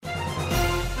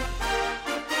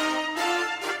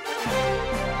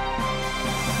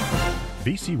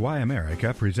VCY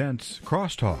America presents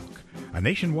Crosstalk, a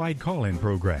nationwide call-in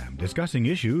program discussing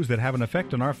issues that have an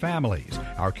effect on our families,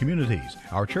 our communities,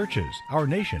 our churches, our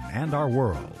nation, and our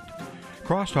world.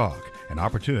 Crosstalk, an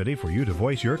opportunity for you to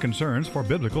voice your concerns for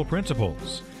biblical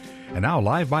principles. And now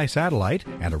live by satellite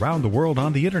and around the world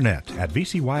on the internet at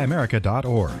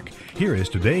vcyamerica.org. Here is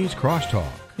today's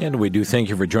Crosstalk. And we do thank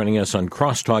you for joining us on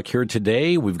Crosstalk here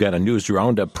today. We've got a news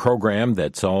roundup program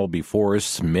that's all before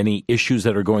us, many issues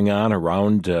that are going on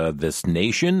around this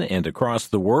nation and across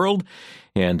the world.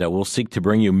 And we'll seek to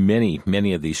bring you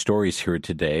many of these stories here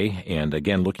today. And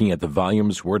again, looking at the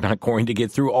volumes, we're not going to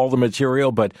get through all the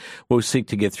material, but we'll seek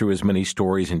to get through as many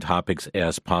stories and topics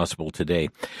as possible today.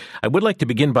 I would like to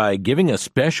begin by giving a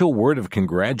special word of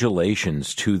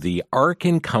congratulations to the Ark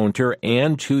Encounter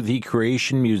and to the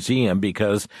Creation Museum,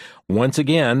 because once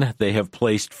again, they have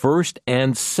placed first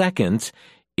and second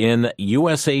in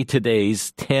USA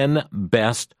Today's 10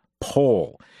 Best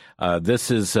poll. This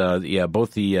is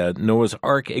both the Noah's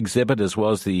Ark exhibit as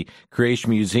well as the Creation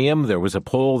Museum. There was a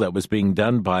poll that was being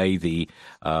done by the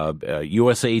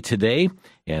USA Today,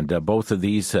 and both of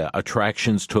these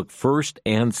attractions took first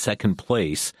and second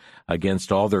place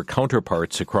against all their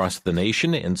counterparts across the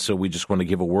nation, and so we just want to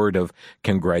give a word of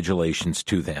congratulations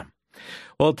to them.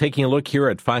 Well, taking a look here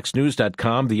at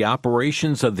FoxNews.com, the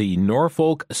operations of the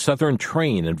Norfolk Southern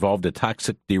train involved a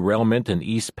toxic derailment in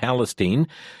East Palestine,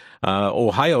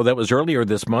 Ohio. That was earlier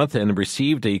this month, and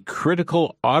received a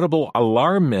critical audible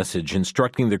alarm message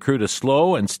instructing the crew to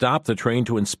slow and stop the train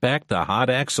to inspect a hot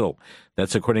axle.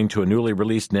 That's according to a newly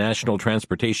released National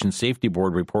Transportation Safety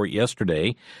Board report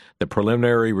yesterday. The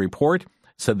preliminary report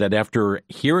said that after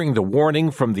hearing the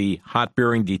warning from the hot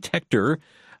bearing detector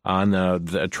on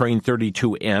the train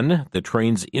 32N, the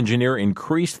train's engineer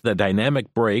increased the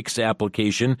dynamic brakes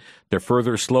application to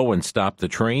further slow and stop the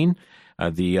train.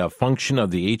 The function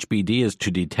of the HBD is to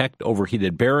detect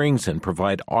overheated bearings and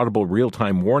provide audible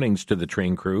real-time warnings to the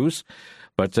train crews.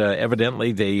 But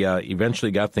evidently, they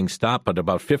eventually got things stopped. But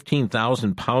about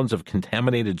 15,000 pounds of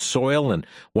contaminated soil and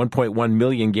 1.1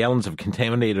 million gallons of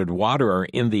contaminated water are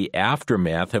in the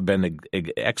aftermath, have been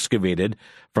excavated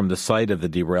from the site of the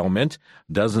derailment.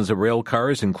 Dozens of rail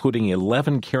cars, including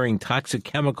 11 carrying toxic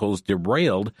chemicals,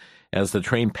 derailed as the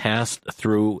train passed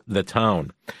through the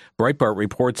town. Breitbart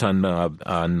reports on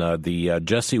the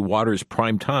Jesse Watters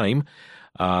prime time.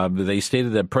 They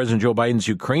stated that President Joe Biden's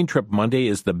Ukraine trip Monday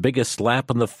is the biggest slap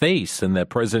in the face, and that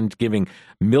President giving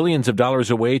millions of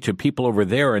dollars away to people over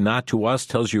there and not to us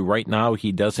tells you right now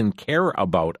he doesn't care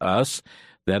about us.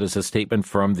 That is a statement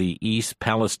from the East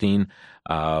Palestine,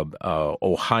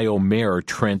 Ohio Mayor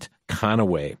Trent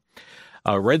Conaway.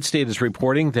 Red State is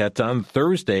reporting that on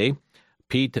Thursday,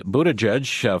 Pete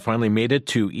Buttigieg finally made it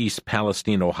to East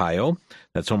Palestine, Ohio.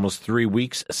 That's almost 3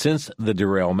 weeks since the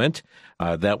derailment.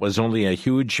 That was only a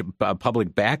huge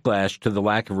public backlash to the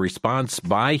lack of response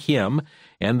by him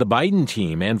and the Biden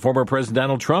team, and former President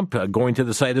Donald Trump going to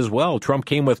the site as well. Trump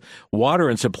came with water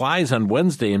and supplies on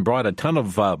Wednesday and bought a ton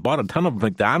of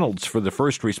McDonald's for the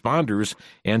first responders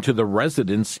and to the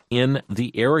residents in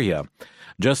the area.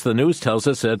 Just the News tells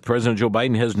us that President Joe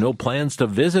Biden has no plans to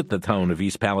visit the town of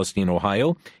East Palestine,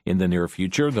 Ohio, in the near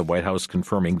future. The White House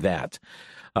confirming that.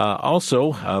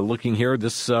 Looking here,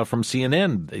 this from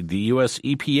CNN, the U.S.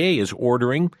 EPA is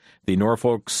ordering the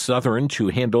Norfolk Southern to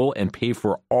handle and pay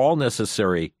for all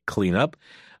necessary cleanup.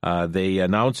 They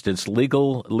announced its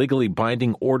legally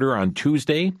binding order on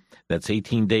Tuesday. That's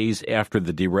 18 days after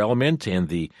the derailment and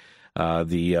the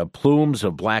plumes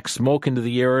of black smoke into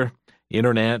the air.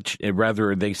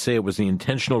 They say it was the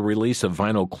intentional release of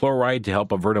vinyl chloride to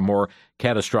help avert a more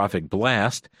catastrophic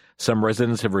blast. Some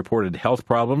residents have reported health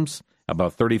problems.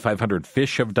 About 3,500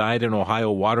 fish have died in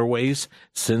Ohio waterways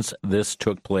since this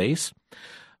took place.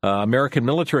 American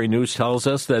military news tells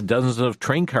us that dozens of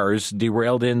train cars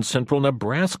derailed in central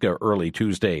Nebraska early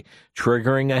Tuesday,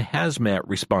 triggering a hazmat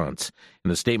response.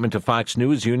 In a statement to Fox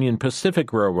News, Union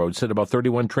Pacific Railroad said about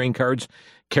 31 train cars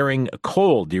carrying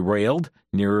coal derailed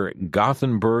near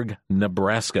Gothenburg,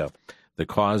 Nebraska. The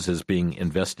cause is being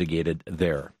investigated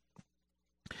there.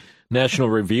 National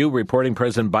Review reporting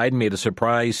President Biden made a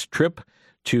surprise trip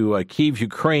to Kyiv,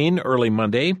 Ukraine early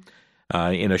Monday.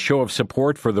 In a show of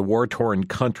support for the war-torn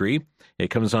country. It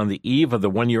comes on the eve of the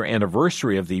one-year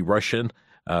anniversary of the Russian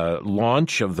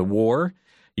launch of the war.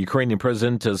 Ukrainian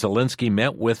President Zelensky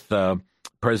met with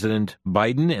President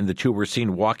Biden, and the two were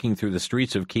seen walking through the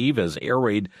streets of Kyiv as air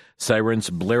raid sirens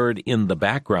blared in the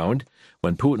background.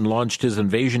 When Putin launched his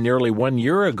invasion nearly 1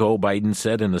 year ago, Biden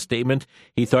said in a statement,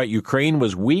 he thought Ukraine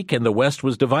was weak and the West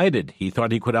was divided. He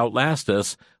thought he could outlast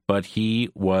us, but he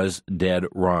was dead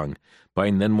wrong.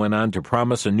 Biden then went on to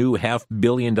promise a new $500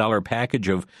 million package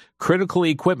of critical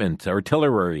equipment,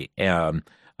 artillery,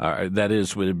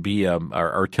 artillery,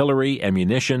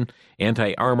 ammunition,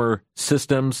 anti-armor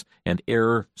systems, and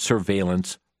air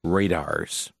surveillance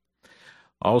radars.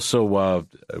 Also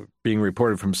being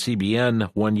reported from CBN,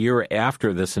 1 year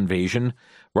after this invasion,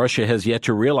 Russia has yet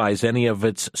to realize any of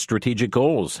its strategic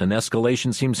goals. An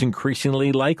escalation seems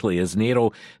increasingly likely as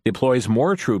NATO deploys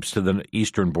more troops to the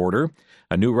eastern border.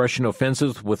 A new Russian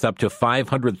offensive with up to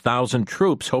 500,000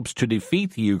 troops hopes to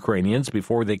defeat the Ukrainians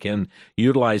before they can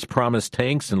utilize promised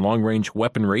tanks and long-range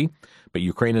weaponry. But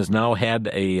Ukraine has now had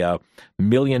a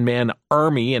million-man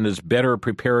army and is better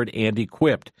prepared and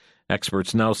equipped.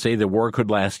 Experts now say the war could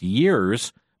last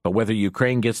years, but whether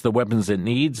Ukraine gets the weapons it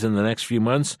needs in the next few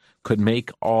months could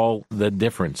make all the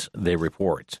difference, they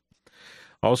report.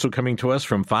 Also coming to us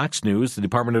from Fox News, the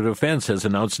Department of Defense has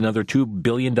announced another $2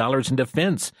 billion in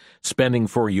defense spending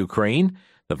for Ukraine.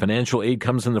 The financial aid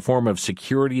comes in the form of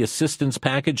security assistance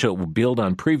package that will build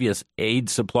on previous aid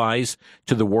supplies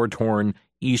to the war-torn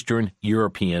Eastern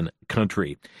European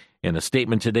country. In a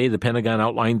statement today, the Pentagon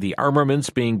outlined the armaments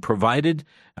being provided.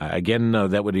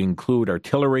 That would include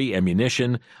artillery,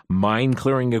 ammunition,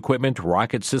 mine-clearing equipment,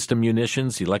 rocket system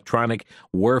munitions, electronic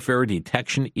warfare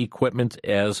detection equipment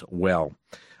as well.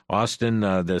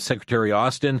 The Secretary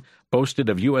Austin boasted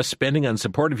of U.S. spending on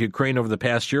support of Ukraine over the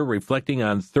past year, reflecting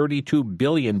on $32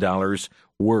 billion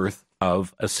worth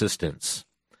of assistance.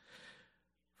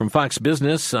 From Fox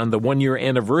Business, on the one-year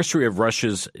anniversary of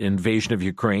Russia's invasion of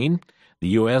Ukraine, the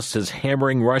U.S. is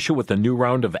hammering Russia with a new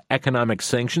round of economic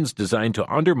sanctions designed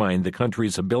to undermine the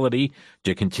country's ability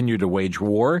to continue to wage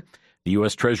war. The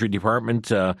U.S. Treasury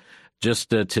Department just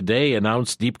today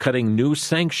announced deep-cutting new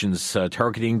sanctions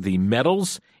targeting the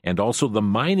metals and also the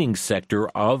mining sector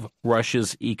of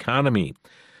Russia's economy.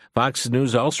 Fox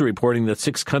News also reporting that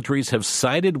 6 countries have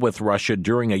sided with Russia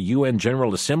during a UN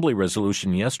General Assembly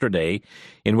resolution yesterday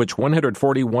in which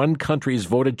 141 countries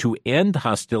voted to end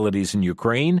hostilities in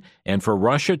Ukraine and for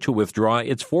Russia to withdraw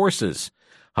its forces.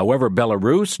 However,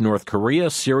 Belarus, North Korea,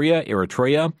 Syria,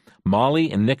 Eritrea,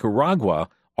 Mali, and Nicaragua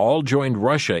all joined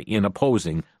Russia in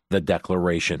opposing the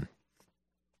declaration.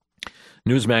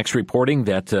 Newsmax reporting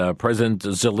that President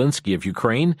Zelensky of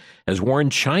Ukraine has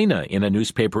warned China in a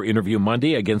newspaper interview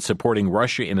Monday against supporting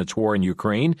Russia in its war in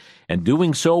Ukraine, and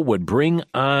doing so would bring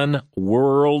on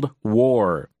world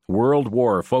war. World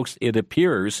war. Folks, it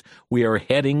appears we are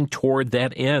heading toward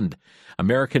that end.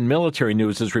 American Military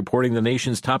News is reporting the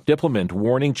nation's top diplomat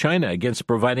warning China against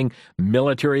providing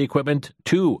military equipment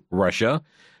to Russia.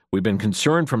 We've been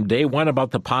concerned from day one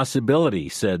about the possibility,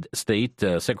 said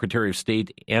Secretary of State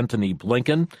Antony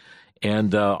Blinken.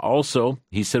 And also,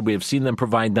 he said, we have seen them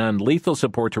provide non-lethal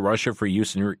support to Russia for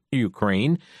use in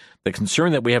Ukraine. The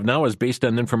concern that we have now is based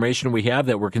on information we have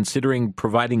that we're considering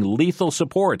providing lethal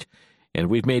support. And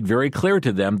we've made very clear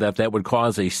to them that that would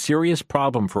cause a serious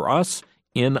problem for us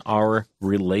in our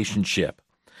relationship.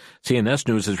 CNS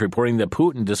News is reporting that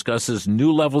Putin discusses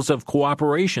new levels of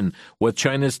cooperation with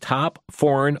China's top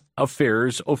foreign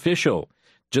affairs official.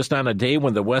 Just on a day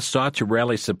when the West sought to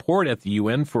rally support at the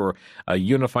UN for a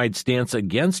unified stance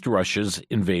against Russia's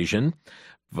invasion,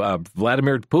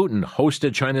 Vladimir Putin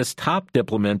hosted China's top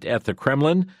diplomat at the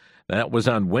Kremlin. That was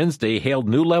on Wednesday, hailed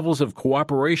new levels of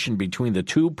cooperation between the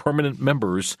two permanent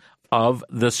members of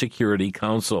the Security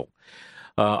Council.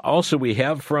 Also, we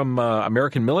have from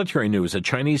American Military News, a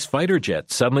Chinese fighter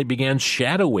jet suddenly began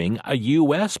shadowing a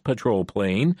U.S. patrol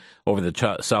plane over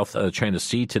the South China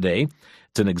Sea today.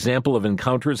 It's an example of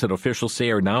encounters that officials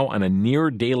say are now on a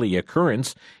near-daily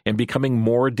occurrence and becoming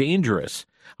more dangerous.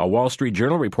 A Wall Street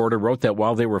Journal reporter wrote that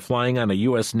while they were flying on a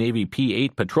U.S. Navy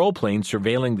P-8 patrol plane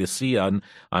surveilling the sea on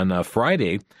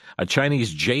Friday, a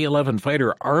Chinese J-11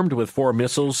 fighter armed with 4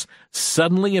 missiles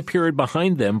suddenly appeared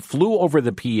behind them, flew over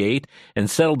the P-8, and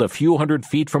settled a few hundred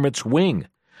feet from its wing.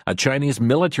 A Chinese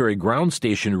military ground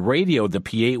station radioed the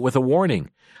P-8 with a warning.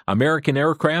 American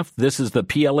aircraft, this is the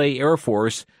PLA Air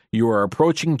Force. You are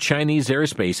approaching Chinese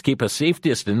airspace. Keep a safe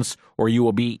distance or you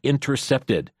will be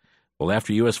intercepted. Well,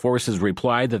 after U.S. forces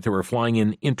replied that they were flying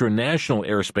in international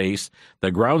airspace,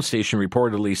 the ground station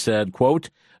reportedly said,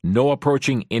 quote, "No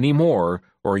approaching anymore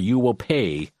or you will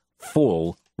pay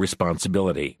full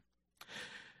responsibility."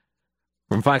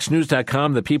 From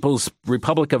FoxNews.com, the People's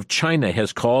Republic of China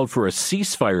has called for a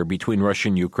ceasefire between Russia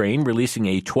and Ukraine, releasing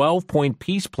a 12-point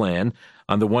peace plan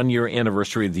on the one-year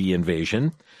anniversary of the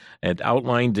invasion. It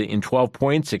outlined in 12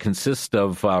 points, it consists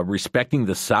of respecting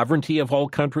the sovereignty of all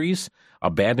countries,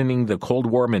 abandoning the Cold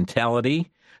War mentality,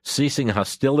 ceasing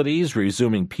hostilities,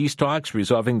 resuming peace talks,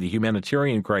 resolving the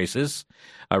humanitarian crisis,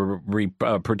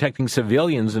 protecting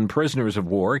civilians and prisoners of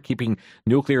war, keeping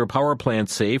nuclear power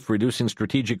plants safe, reducing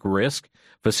strategic risk,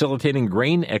 facilitating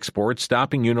grain exports,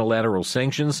 stopping unilateral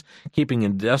sanctions, keeping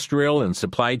industrial and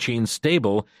supply chains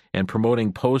stable, and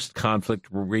promoting post-conflict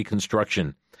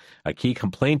reconstruction. A key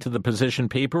complaint to the position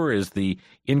paper is the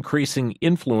increasing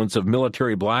influence of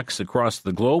military blocs across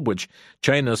the globe, which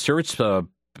China asserts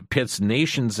pits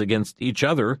nations against each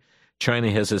other.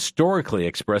 China has historically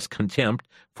expressed contempt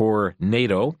for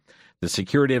NATO. The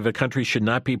security of a country should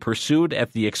not be pursued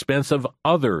at the expense of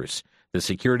others. The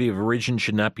security of a region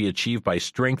should not be achieved by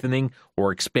strengthening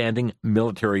or expanding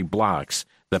military blocs,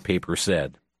 the paper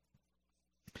said.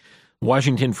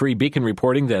 Washington Free Beacon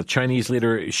reporting that Chinese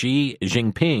leader Xi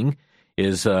Jinping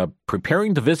is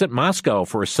preparing to visit Moscow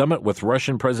for a summit with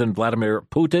Russian President Vladimir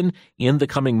Putin in the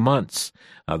coming months.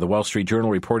 The Wall Street Journal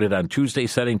reported on Tuesday,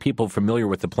 citing people familiar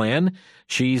with the plan.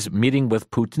 Xi's meeting with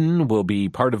Putin will be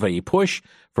part of a push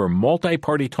for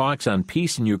multi-party talks on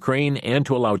peace in Ukraine and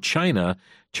to allow China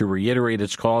to reiterate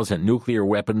its calls that nuclear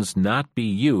weapons not be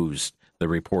used, the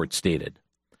report stated.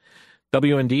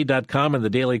 WND.com and the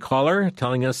Daily Caller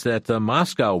telling us that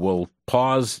Moscow will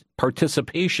pause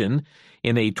participation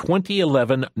in a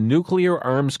 2011 nuclear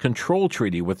arms control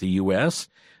treaty with the U.S.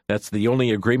 That's the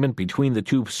only agreement between the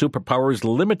two superpowers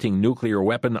limiting nuclear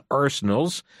weapon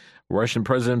arsenals. Russian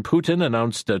President Putin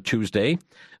announced Tuesday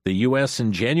the U.S.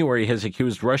 in January has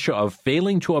accused Russia of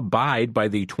failing to abide by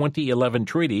the 2011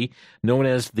 treaty known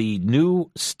as the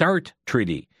New START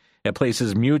Treaty. It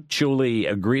places mutually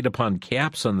agreed upon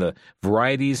caps on the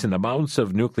varieties and amounts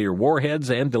of nuclear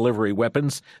warheads and delivery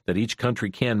weapons that each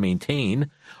country can maintain.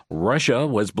 Russia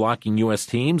was blocking U.S.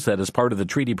 teams that, as part of the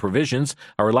treaty provisions,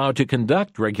 are allowed to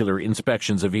conduct regular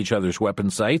inspections of each other's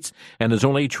weapon sites, and is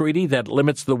only a treaty that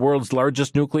limits the world's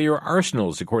largest nuclear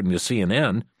arsenals, according to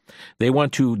CNN. They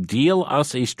want to deal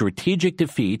us a strategic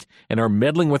defeat and are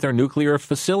meddling with our nuclear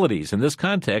facilities. In this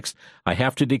context, I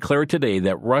have to declare today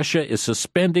that Russia is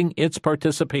suspending its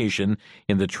participation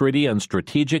in the Treaty on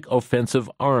Strategic Offensive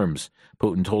Arms,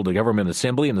 Putin told a government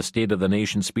assembly in the State of the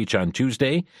Nation speech on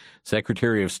Tuesday.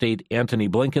 Secretary of State Antony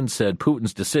Blinken said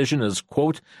Putin's decision is,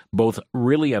 quote, both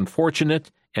really unfortunate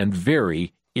and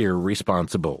very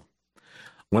irresponsible.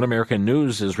 One American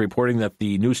News is reporting that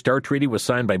the New START Treaty was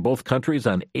signed by both countries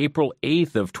on April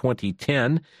 8th of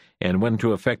 2010 and went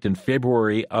into effect in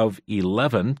February of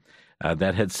 11.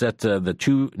 That had set the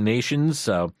two nations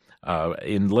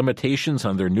in limitations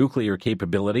on their nuclear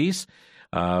capabilities.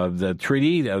 The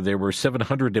treaty, there were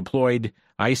 700 deployed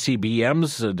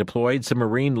ICBMs deployed,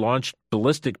 submarine-launched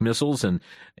ballistic missiles,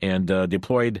 and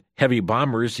deployed heavy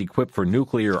bombers equipped for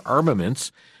nuclear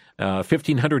armaments.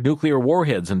 1,500 nuclear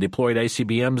warheads and deployed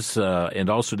ICBMs and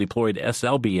also deployed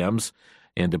SLBMs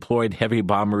and deployed heavy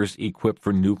bombers equipped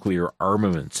for nuclear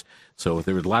armaments. So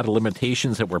there were a lot of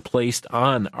limitations that were placed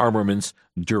on armaments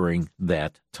during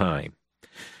that time.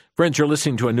 Friends, you're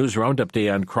listening to a News Roundup Day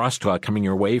on Crosstalk coming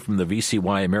your way from the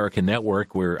VCY American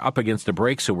Network. We're up against a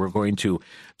break, so we're going to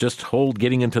just hold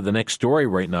getting into the next story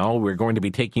right now. We're going to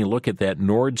be taking a look at that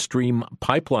Nord Stream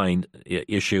pipeline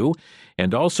issue,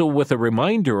 and also with a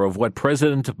reminder of what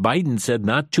President Biden said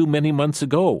not too many months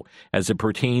ago as it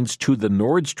pertains to the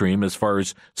Nord Stream as far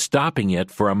as stopping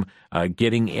it from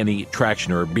getting any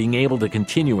traction or being able to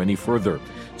continue any further.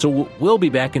 So we'll be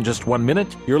back in just 1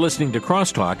 minute. You're listening to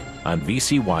Crosstalk on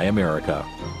VCY America.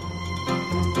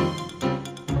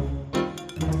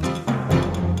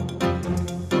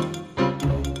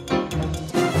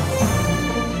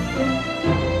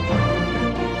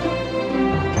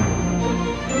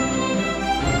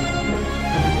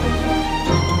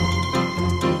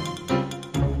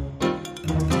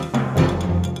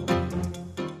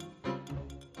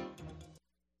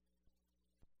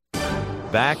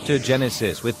 Back to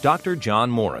Genesis with Dr. John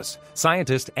Morris,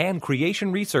 scientist and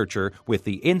creation researcher with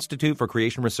the Institute for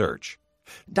Creation Research.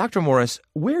 Dr. Morris,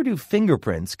 where do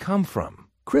fingerprints come from?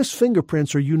 Chris,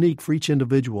 fingerprints are unique for each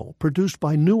individual, produced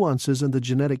by nuances in the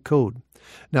genetic code.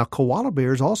 Now, koala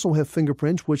bears also have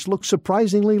fingerprints which look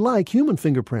surprisingly like human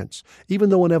fingerprints, even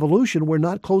though in evolution we're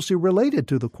not closely related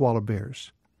to the koala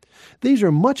bears. These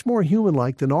are much more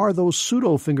human-like than are those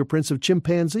pseudo-fingerprints of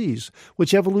chimpanzees,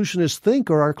 which evolutionists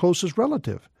think are our closest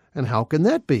relative. And how can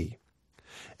that be?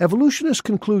 Evolutionists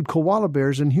conclude koala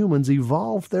bears and humans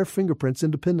evolved their fingerprints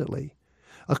independently,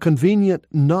 a convenient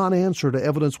non-answer to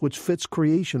evidence which fits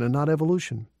creation and not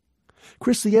evolution.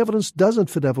 Chris, the evidence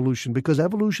doesn't fit evolution because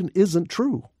evolution isn't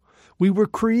true. We were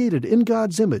created in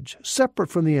God's image, separate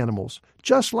from the animals,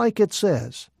 just like it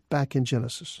says back in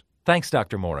Genesis. Thanks,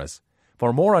 Dr. Morris.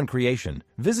 For more on creation,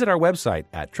 visit our website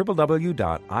at www.icr.org.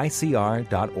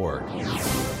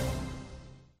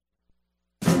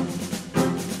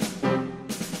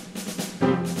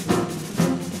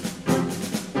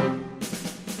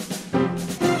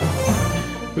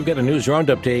 We've got a news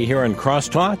roundup day here on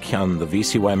Crosstalk on the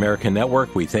VCY America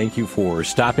Network. We thank you for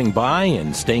stopping by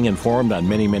and staying informed on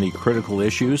many, many critical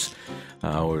issues.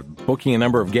 We're booking a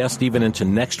number of guests even into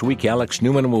next week. Alex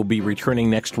Newman will be returning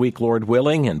next week, Lord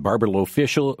willing, and Barbara Lowe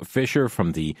Fisher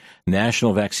from the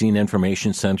National Vaccine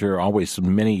Information Center. Always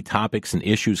many topics and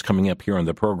issues coming up here on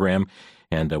the program,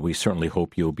 and we certainly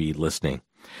hope you'll be listening.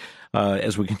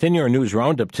 As we continue our news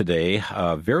roundup today,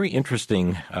 very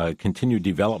interesting continued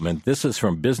development. This is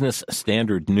from Business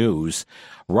Standard News.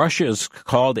 Russia has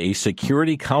called a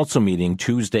Security Council meeting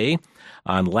Tuesday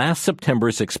on last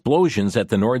September's explosions at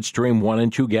the Nord Stream 1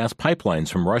 and 2 gas pipelines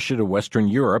from Russia to Western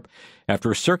Europe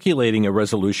after circulating a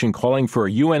resolution calling for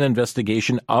a UN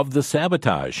investigation of the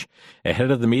sabotage.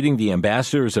 Ahead of the meeting, the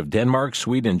ambassadors of Denmark,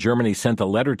 Sweden, and Germany sent a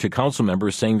letter to council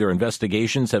members saying their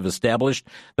investigations have established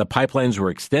the pipelines were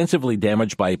extensively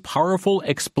damaged by powerful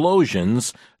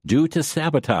explosions due to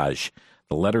sabotage.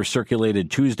 The letter circulated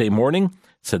Tuesday morning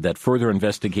said that further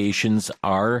investigations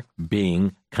are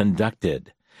being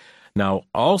conducted. Now,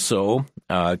 also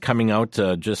coming out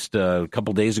just a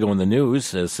couple days ago in the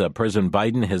news, as President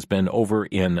Biden has been over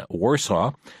in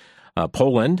Warsaw,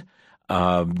 Poland,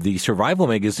 the Survival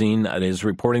magazine is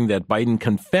reporting that Biden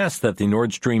confessed that the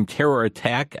Nord Stream terror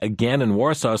attack again in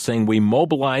Warsaw, saying we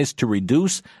mobilized to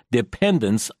reduce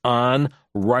dependence on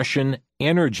Russian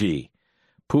energy.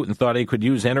 Putin thought he could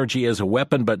use energy as a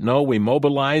weapon, but no, we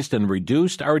mobilized and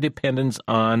reduced our dependence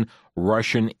on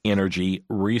Russian energy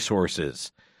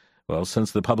resources. Well,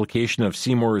 since the publication of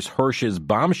Seymour Hersh's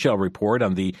bombshell report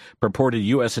on the purported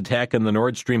U.S. attack on the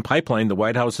Nord Stream pipeline, the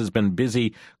White House has been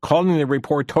busy calling the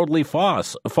report totally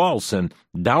false and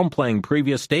downplaying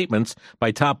previous statements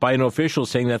by top Biden officials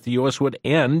saying that the U.S. would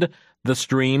end the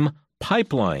Stream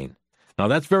pipeline. Now,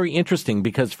 that's very interesting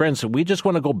because, friends, we just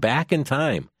want to go back in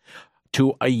time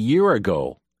to a year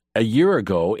ago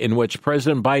in which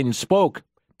President Biden spoke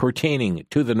pertaining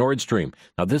to the Nord Stream.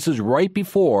 Now, this is right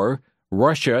before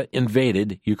Russia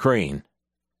invaded Ukraine.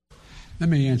 Let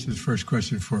me answer the first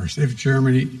question first. If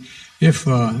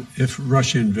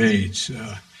Russia invades,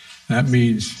 that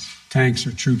means tanks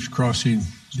or troops crossing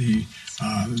the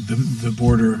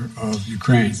border of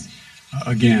Ukraine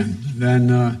again.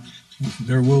 Then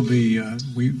there will be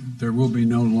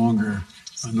no longer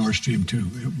a Nord Stream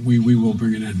 2. We will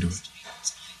bring an end to it.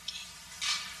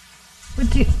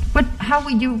 How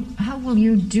will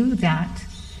you do that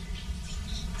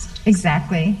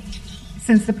exactly,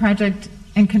 since the project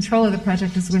and control of the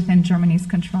project is within Germany's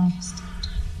control?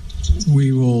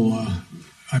 We will,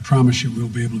 I promise you, we'll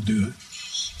be able to do it.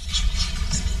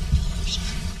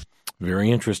 Very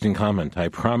interesting comment. I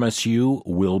promise you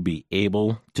we'll be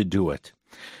able to do it.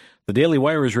 The Daily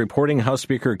Wire is reporting House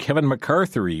Speaker Kevin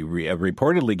McCarthy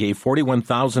reportedly gave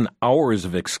 41,000 hours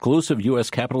of exclusive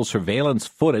U.S. Capitol surveillance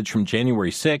footage from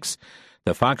January 6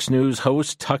 to Fox News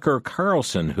host Tucker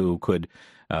Carlson, who could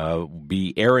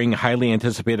be airing highly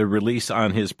anticipated release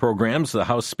on his programs. The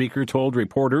House Speaker told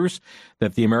reporters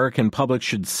that the American public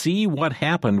should see what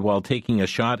happened while taking a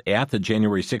shot at the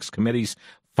January 6 committee's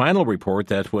final report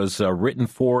that was written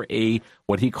for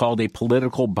what he called a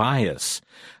political bias.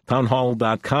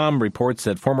 Townhall.com reports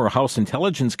that former House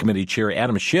Intelligence Committee Chair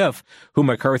Adam Schiff, who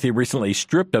McCarthy recently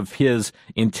stripped of his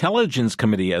Intelligence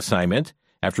Committee assignment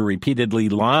after repeatedly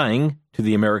lying to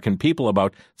the American people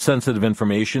about sensitive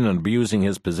information and abusing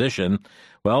his position,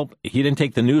 well, he didn't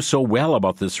take the news so well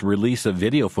about this release of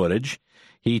video footage.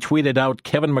 He tweeted out,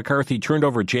 Kevin McCarthy turned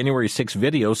over January 6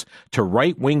 videos to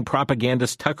right-wing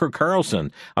propagandist Tucker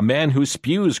Carlson, a man who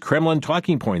spews Kremlin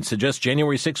talking points, suggests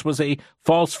January 6 was a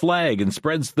false flag and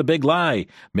spreads the big lie.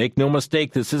 Make no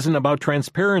mistake, this isn't about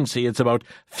transparency. It's about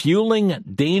fueling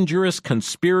dangerous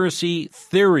conspiracy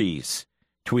theories,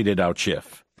 tweeted out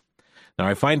Schiff. Now,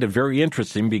 I find it very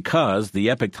interesting because the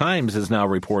Epoch Times is now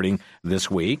reporting this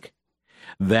week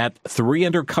that 3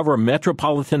 undercover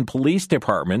Metropolitan Police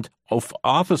Department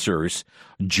officers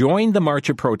joined the march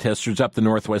of protesters up the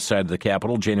northwest side of the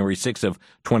Capitol January 6 of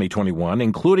 2021,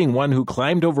 including one who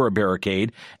climbed over a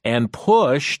barricade and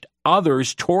pushed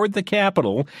others toward the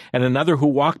Capitol, and another who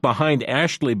walked behind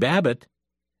Ashley Babbitt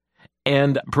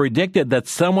and predicted that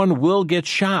someone will get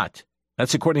shot.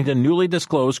 That's according to newly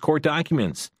disclosed court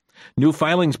documents. New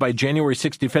filings by January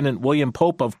 6 defendant William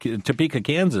Pope of Topeka,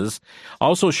 Kansas,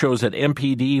 also shows that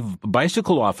MPD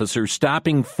bicycle officers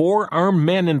stopping 4 armed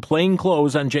men in plain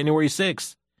clothes on January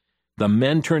 6. The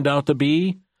men turned out to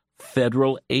be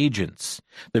federal agents.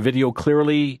 The video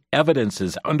clearly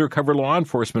evidences undercover law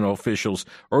enforcement officials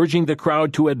urging the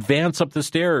crowd to advance up the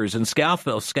stairs and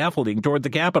scaffolding toward the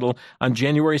Capitol on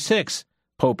January 6.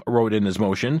 Pope wrote in his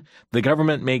motion, the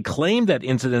government may claim that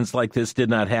incidents like this did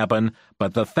not happen,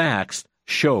 but the facts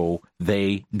show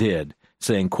they did.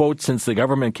 Saying, quote, since the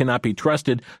government cannot be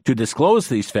trusted to disclose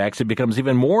these facts, it becomes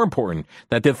even more important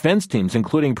that defense teams,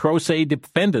 including pro se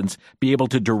defendants, be able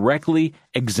to directly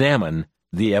examine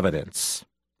the evidence.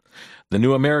 The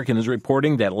New American is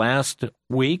reporting that last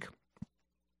week,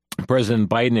 President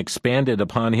Biden expanded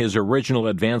upon his original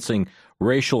advancing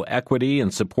racial equity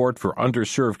and support for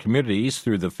underserved communities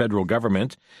through the federal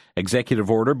government executive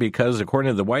order because,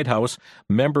 according to the White House,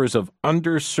 members of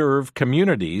underserved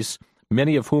communities,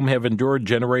 many of whom have endured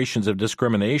generations of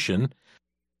discrimination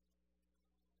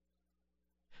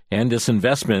and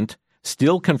disinvestment,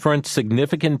 still confront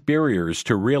significant barriers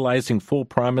to realizing full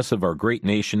promise of our great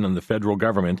nation, and the federal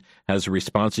government has a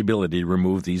responsibility to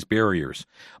remove these barriers.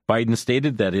 Biden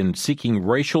stated that in seeking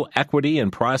racial equity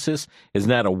and process is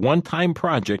not a one-time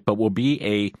project, but will be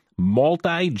a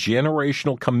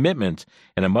multi-generational commitment,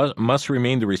 and it must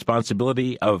remain the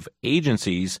responsibility of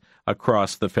agencies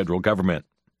across the federal government.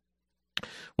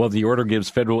 Well, the order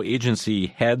gives federal agency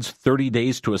heads 30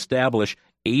 days to establish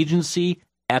agency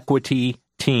equity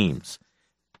teams.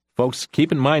 Folks,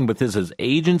 keep in mind what this is,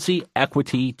 agency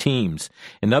equity teams.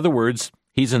 In other words,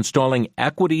 he's installing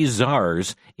equity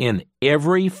czars in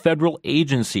every federal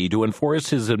agency to enforce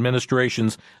his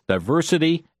administration's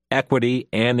diversity, equity,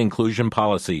 and inclusion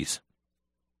policies.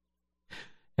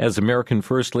 As American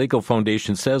First Legal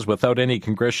Foundation says, without any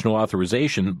congressional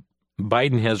authorization,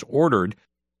 Biden has ordered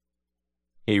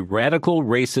a radical,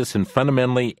 racist, and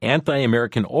fundamentally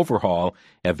anti-American overhaul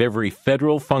of every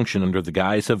federal function under the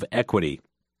guise of equity.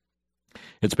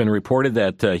 It's been reported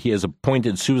that he has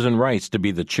appointed Susan Rice to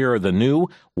be the chair of the new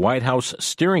White House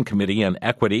Steering Committee on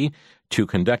Equity to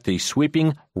conduct a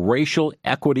sweeping racial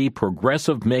equity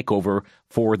progressive makeover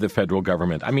for the federal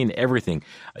government. I mean, everything.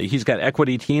 He's got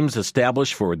equity teams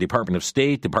established for Department of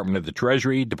State, Department of the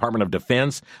Treasury, Department of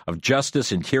Defense, of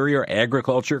Justice, Interior,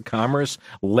 Agriculture, Commerce,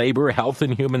 Labor, Health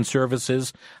and Human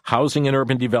Services, Housing and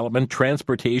Urban Development,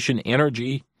 Transportation,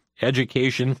 Energy,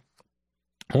 Education,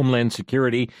 Homeland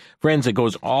Security. Friends, it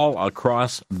goes all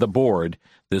across the board.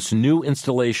 This new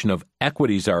installation of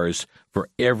equity czars for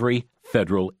every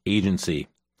federal agency.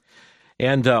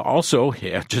 And also,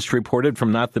 just reported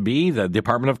from Not the Bee, the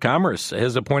Department of Commerce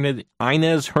has appointed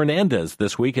Inez Hernandez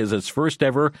this week as its first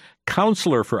ever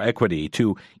counselor for equity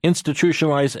to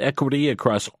institutionalize equity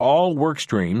across all work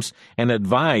streams and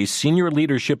advise senior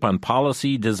leadership on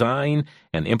policy design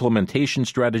and implementation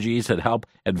strategies that help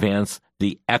advance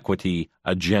the equity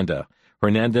agenda.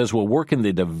 Hernandez will work in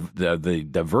the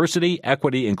Diversity,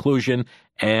 Equity, Inclusion,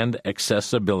 and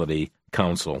Accessibility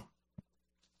Council.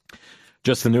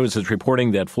 Just the News is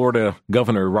reporting that Florida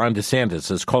Governor Ron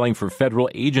DeSantis is calling for federal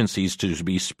agencies to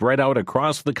be spread out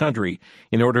across the country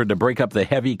in order to break up the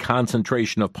heavy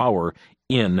concentration of power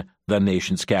in the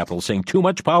nation's capital, saying too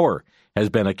much power has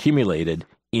been accumulated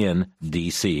in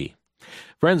D.C.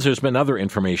 Friends, there's been other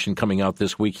information coming out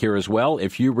this week here as well.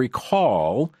 If you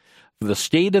recall the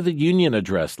State of the Union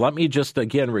address, let me just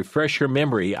again refresh your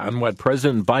memory on what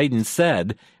President Biden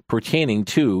said pertaining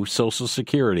to Social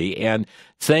Security, and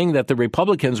saying that the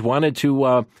Republicans wanted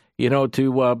to,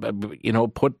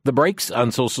 put the brakes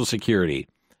on Social Security.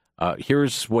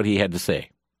 Here's what he had to say.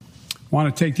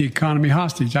 Want to take the economy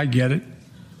hostage. I get it.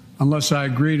 Unless I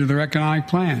agree to their economic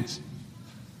plans.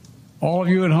 All of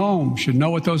you at home should know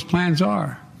what those plans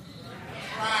are.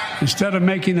 Instead of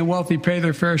making the wealthy pay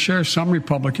their fair share, some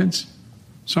Republicans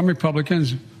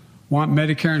want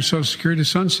Medicare and Social Security to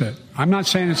sunset. I'm not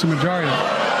saying it's a majority.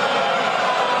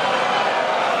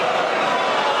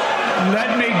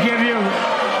 Let me give you,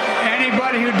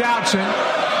 anybody who doubts it,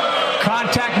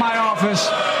 contact my office.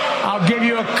 I'll give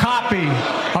you a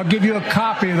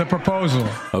copy of the proposal.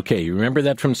 Okay, you remember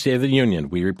that from State of the Union.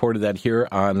 We reported that here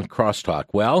on Crosstalk.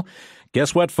 Well,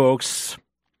 guess what, folks?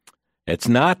 It's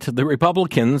not the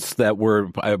Republicans that were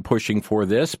pushing for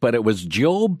this, but it was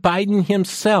Joe Biden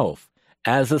himself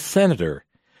as a senator.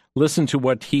 Listen to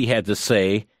what he had to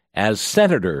say as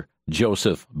Senator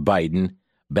Joseph Biden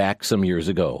back some years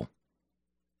ago.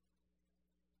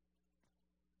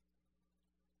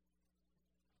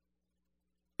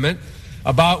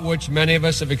 About which many of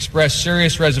us have expressed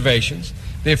serious reservations,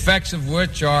 the effects of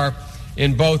which are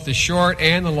in both the short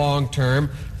and the long term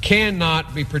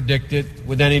cannot be predicted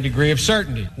with any degree of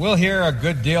certainty. We'll hear a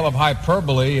good deal of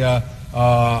hyperbole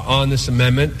on this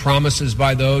amendment, promises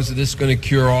by those that this is going to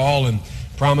cure all and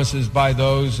promises by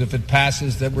those, if it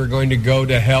passes, that we're going to go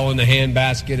to hell in a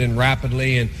handbasket and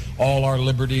rapidly, and all our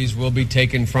liberties will be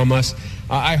taken from us.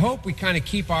 I hope we kind of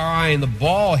keep our eye on the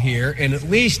ball here and at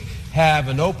least have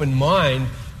an open mind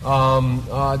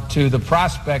to the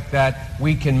prospect that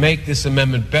we can make this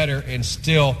amendment better and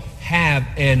still have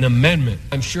an amendment.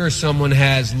 I'm sure someone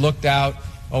has looked out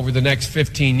over the next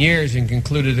 15 years and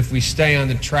concluded if we stay on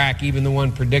the track, even the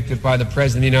one predicted by the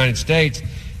President of the United States,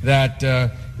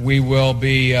 that we will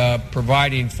be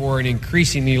providing for an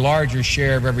increasingly larger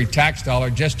share of every tax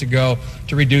dollar just to go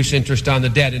to reduce interest on the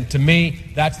debt. And to me,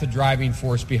 that's the driving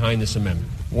force behind this amendment.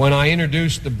 When I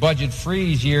introduced the budget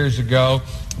freeze years ago,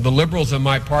 the liberals in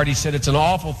my party said, "It's an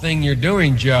awful thing you're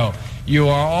doing, Joe. You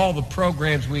are all the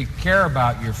programs we care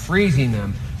about. You're freezing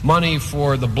them. Money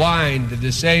for the blind, the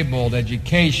disabled,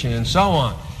 education, and so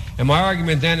on." And my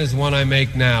argument then is the one I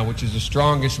make now, which is the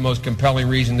strongest, most compelling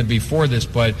reason to be for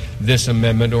this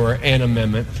amendment or an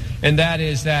amendment. And that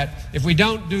is that if we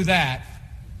don't do that,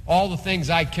 all the things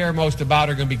I care most about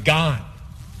are going to be gone.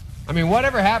 I mean,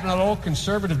 whatever happened to that old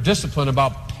conservative discipline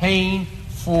about paying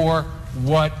for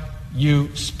what you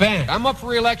spend? I'm up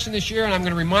for re-election this year, and I'm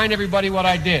going to remind everybody what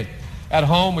I did at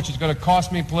home, which is going to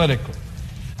cost me politically.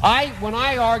 When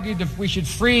I argued that we should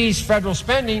freeze federal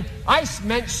spending, I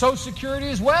meant Social Security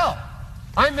as well.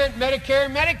 I meant Medicare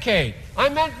and Medicaid. I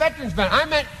meant veterans benefits. I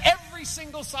meant every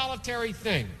single solitary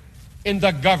thing in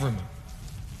the government.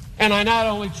 And I not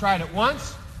only tried it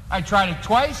once, I tried it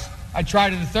twice, I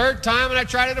tried it a third time, and I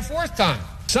tried it a fourth time.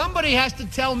 Somebody has to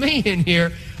tell me in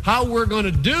here how we're going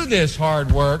to do this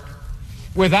hard work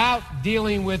without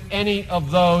dealing with any of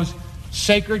those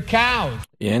sacred cows.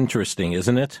 Interesting,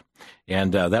 isn't it?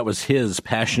 And that was his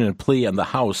passionate plea in the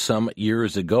House some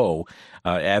years ago,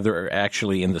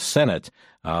 actually in the Senate,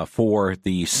 for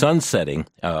the sunsetting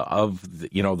of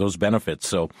those benefits.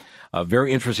 So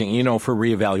very interesting, for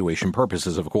reevaluation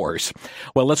purposes, of course.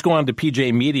 Well, let's go on to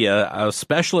PJ Media. A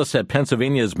specialist at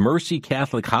Pennsylvania's Mercy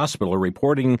Catholic Hospital are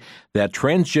reporting that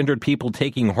transgendered people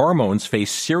taking hormones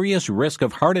face serious risk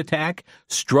of heart attack,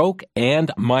 stroke,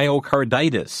 and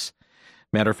myocarditis.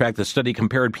 Matter of fact, the study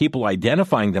compared people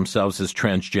identifying themselves as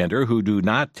transgender who do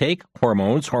not take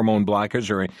hormones, hormone blockers,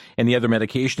 or any other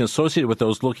medication associated with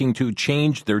those looking to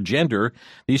change their gender.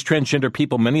 These transgender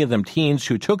people, many of them teens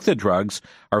who took the drugs,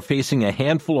 are facing a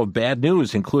handful of bad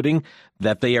news, including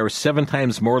that they are 7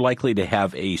 times more likely to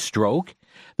have a stroke,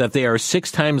 that they are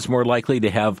 6 times more likely to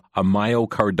have a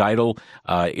myocardial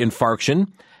infarction,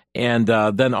 and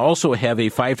then also have a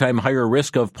 5-time higher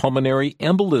risk of pulmonary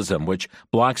embolism, which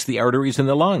blocks the arteries in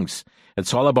the lungs.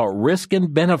 It's all about risk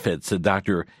and benefits, said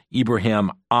Dr.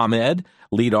 Ibrahim Ahmed,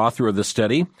 lead author of the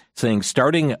study, saying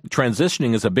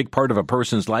transitioning is a big part of a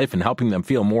person's life and helping them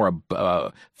feel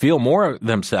more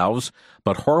themselves,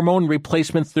 but hormone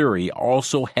replacement theory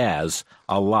also has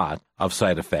a lot of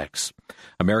side effects.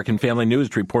 American Family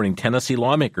News reporting Tennessee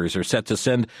lawmakers are set to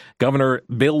send Governor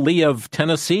Bill Lee of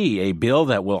Tennessee a bill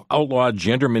that will outlaw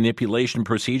gender manipulation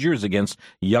procedures against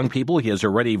young people. He has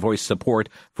already voiced support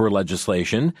for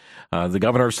legislation. The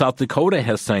governor of South Dakota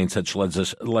has signed such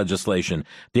legislation.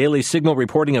 Daily Signal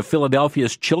reporting of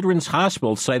Philadelphia's Children's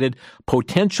Hospital cited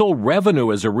potential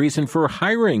revenue as a reason for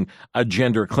hiring a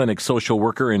gender clinic social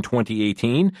worker in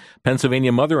 2018.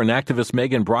 Pennsylvania mother and activist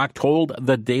Megan Brock told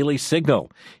the Daily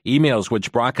Signal. Emails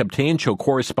which Brock obtained show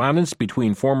correspondence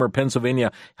between former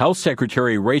Pennsylvania Health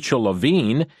Secretary Rachel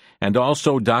Levine and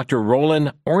also Dr.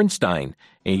 Roland Ornstein,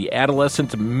 an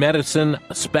adolescent medicine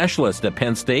specialist at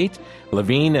Penn State.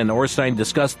 Levine and Ornstein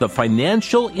discussed the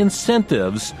financial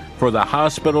incentives for the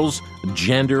hospital's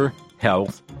gender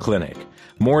health clinic.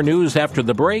 More news after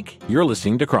the break. You're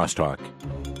listening to Crosstalk.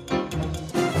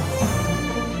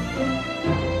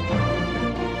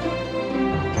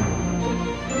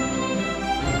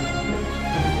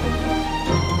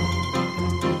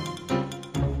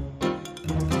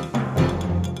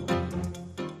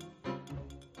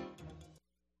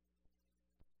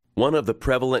 One of the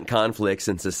prevalent conflicts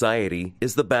in society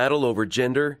is the battle over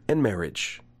gender and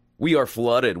marriage. We are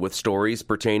flooded with stories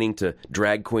pertaining to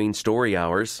drag queen story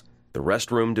hours, the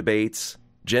restroom debates,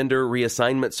 gender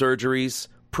reassignment surgeries,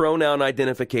 pronoun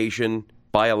identification,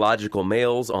 biological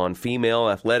males on female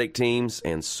athletic teams,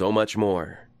 and so much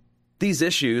more. These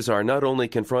issues are not only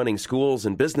confronting schools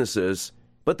and businesses,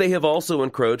 but they have also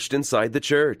encroached inside the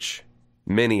church.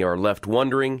 Many are left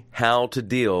wondering how to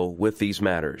deal with these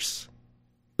matters.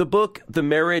 The book, The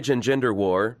Marriage and Gender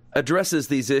War, addresses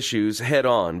these issues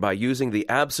head-on by using the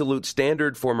absolute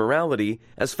standard for morality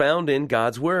as found in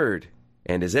God's Word,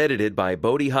 and is edited by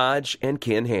Bodie Hodge and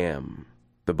Ken Ham.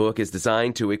 The book is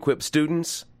designed to equip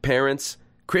students, parents,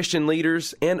 Christian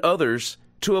leaders, and others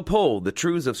to uphold the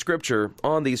truths of Scripture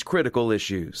on these critical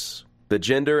issues. The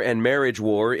Gender and Marriage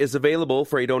War is available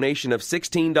for a donation of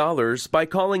 $16 by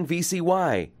calling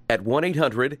VCY at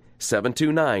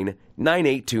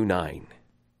 1-800-729-9829.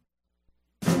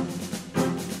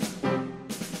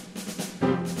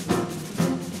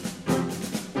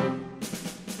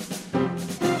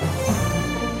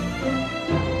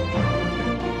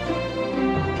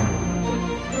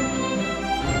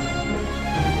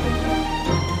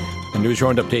 News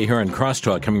Roundup Day here on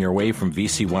Crosstalk, coming your way from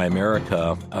VCY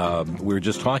America. We were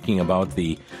just talking about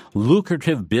the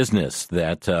lucrative business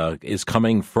that is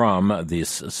coming from these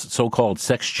so-called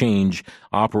sex change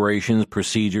operations,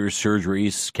 procedures,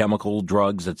 surgeries, chemical,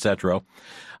 drugs, etc.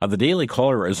 The Daily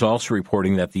Caller is also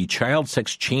reporting that the child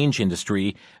sex change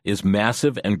industry is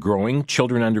massive and growing.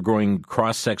 Children undergoing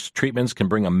cross-sex treatments can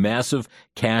bring a massive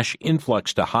cash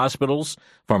influx to hospitals,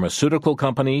 pharmaceutical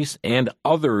companies, and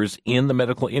others in the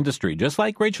medical industry, just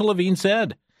like Rachel Levine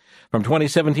said. From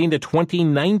 2017 to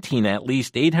 2019, at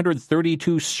least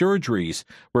 832 surgeries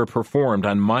were performed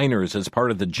on minors as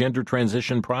part of the gender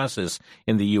transition process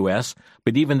in the U.S.,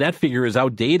 but even that figure is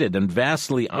outdated and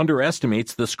vastly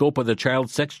underestimates the scope of the child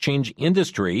sex change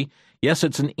industry. Yes,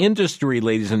 it's an industry,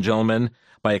 ladies and gentlemen,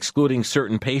 by excluding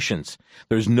certain patients.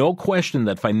 There's no question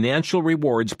that financial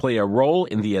rewards play a role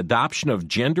in the adoption of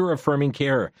gender-affirming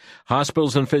care.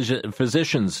 Hospitals and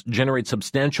physicians generate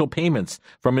substantial payments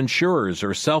from insurers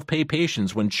or self-pay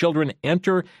patients when children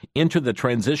enter into the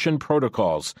transition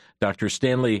protocols. Dr.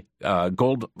 Stanley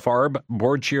Goldfarb,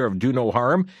 board chair of Do No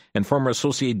Harm and former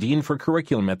associate dean for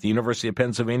curriculum at the University of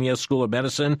Pennsylvania School of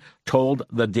Medicine, told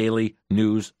the Daily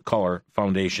News Caller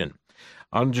Foundation.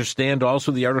 Understand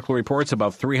also the article reports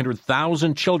about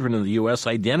 300,000 children in the U.S.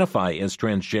 identify as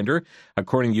transgender,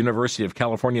 according to the University of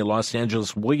California, Los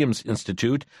Angeles Williams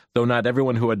Institute, though not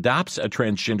everyone who adopts a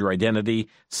transgender identity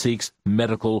seeks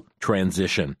medical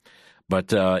transition.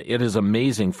 But it is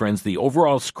amazing, friends. The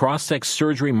overall cross-sex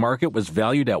surgery market was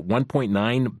valued at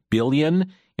 $1.9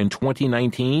 billion in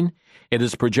 2019. It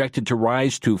is projected to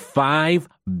rise to $5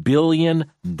 billion.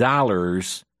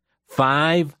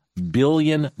 $5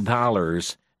 billion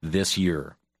this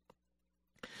year.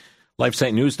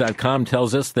 LifeSiteNews.com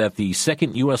tells us that the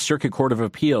Second U.S. Circuit Court of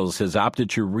Appeals has opted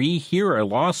to rehear a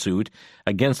lawsuit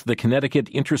against the Connecticut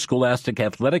Interscholastic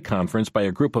Athletic Conference by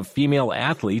a group of female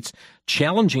athletes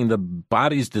challenging the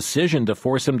body's decision to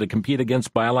force them to compete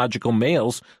against biological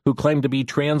males who claim to be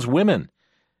trans women.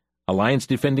 Alliance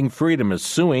Defending Freedom is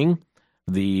suing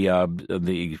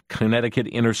the Connecticut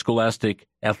Interscholastic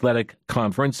Athletic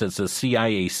Conference, it's a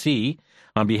CIAC,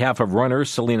 on behalf of runners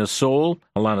Selena Soule,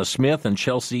 Alana Smith, and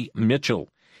Chelsea Mitchell.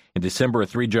 In December, a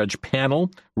three-judge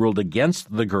panel ruled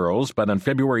against the girls, but on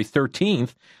February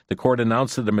 13th, the court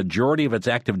announced that the majority of its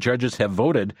active judges have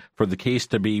voted for the case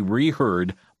to be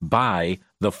reheard by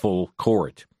the full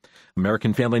court.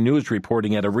 American Family News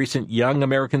reporting at a recent Young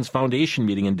Americans Foundation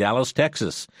meeting in Dallas,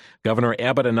 Texas, Governor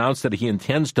Abbott announced that he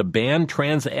intends to ban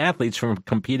trans athletes from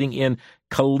competing in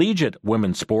collegiate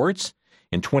women's sports.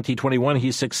 In 2021,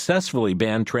 he successfully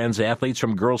banned trans athletes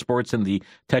from girls' sports in the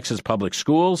Texas public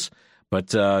schools. But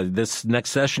this next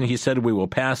session, he said, we will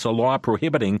pass a law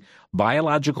prohibiting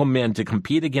biological men to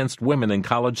compete against women in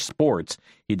college sports.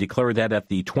 He declared that at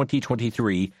the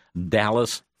 2023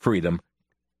 Dallas Freedom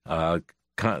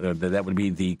that would be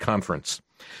the conference.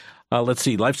 Let's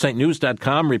see.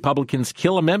 LifeSiteNews.com. Republicans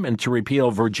kill amendment to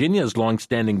repeal Virginia's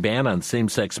longstanding ban on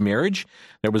same-sex marriage.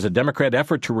 There was a Democrat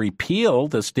effort to repeal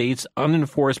the state's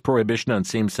unenforced prohibition on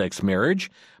same-sex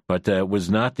marriage, but was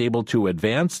not able to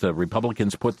advance. The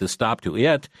Republicans put the stop to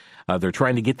it. They're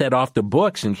trying to get that off the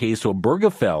books in case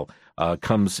Obergefell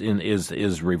comes in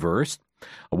is reversed.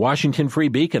 A Washington Free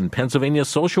Beacon, Pennsylvania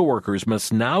social workers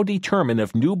must now determine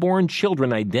if newborn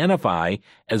children identify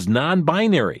as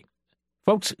non-binary.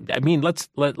 Folks, I mean, let's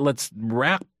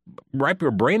wrap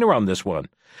your brain around this one.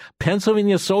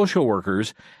 Pennsylvania social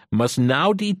workers must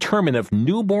now determine if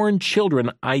newborn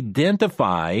children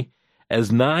identify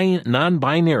as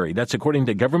non-binary. That's according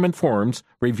to government forms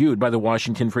reviewed by the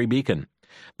Washington Free Beacon.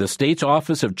 The state's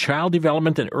Office of Child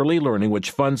Development and Early Learning,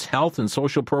 which funds health and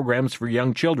social programs for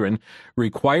young children,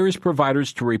 requires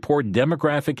providers to report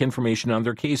demographic information on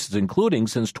their cases, including,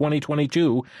 since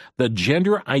 2022, the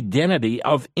gender identity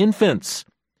of infants.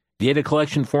 Data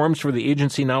collection forms for the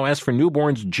agency now ask for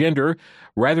newborns' gender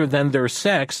rather than their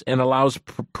sex and allows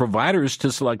providers to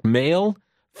select male,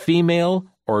 female,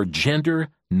 or gender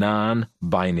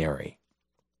non-binary.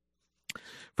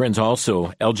 Friends,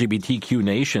 also, LGBTQ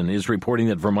Nation is reporting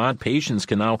that Vermont patients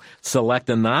can now select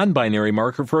a non-binary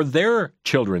marker for their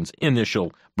children's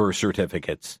initial birth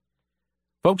certificates.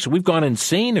 Folks, we've gone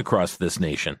insane across this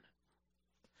nation.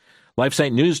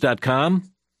 LifeSiteNews.com.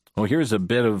 Well, here's a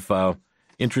bit of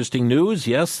interesting news.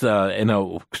 Yes, in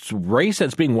a race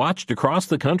that's being watched across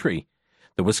the country,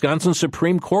 the Wisconsin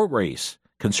Supreme Court race,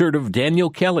 conservative Daniel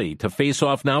Kelly to face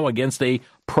off now against a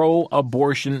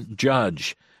pro-abortion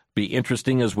judge. Be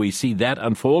interesting as we see that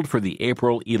unfold for the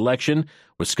April election.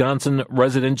 Wisconsin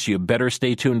residents, you better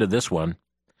stay tuned to this one.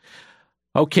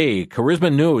 Okay,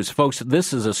 Charisma News. Folks,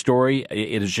 this is a story.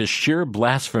 It is just sheer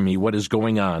blasphemy what is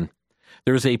going on.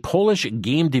 There's a Polish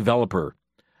game developer,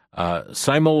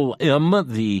 Simul-M,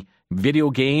 the video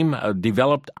game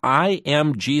developed I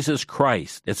Am Jesus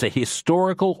Christ. It's a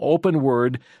historical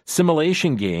open-word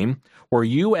simulation game where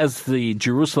you, as the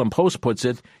Jerusalem Post puts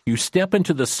it, you step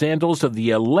into the sandals of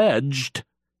the alleged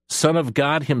Son of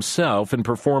God himself and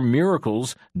perform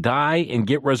miracles, die, and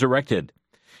get resurrected.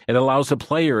 It allows the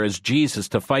player as Jesus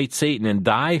to fight Satan and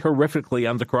die horrifically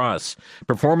on the cross,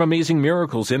 perform amazing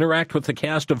miracles, interact with the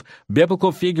cast of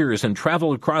biblical figures, and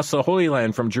travel across the Holy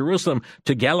Land from Jerusalem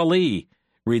to Galilee,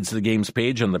 reads the game's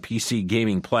page on the PC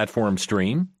gaming platform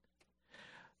Stream.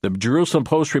 The Jerusalem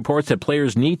Post reports that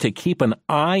players need to keep an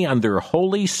eye on their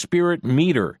Holy Spirit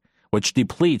meter, which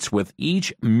depletes with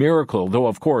each miracle, though,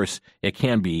 of course, it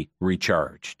can be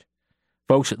recharged.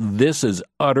 Folks, this is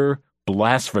utter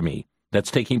blasphemy that's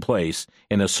taking place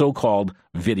in a so-called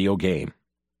video game.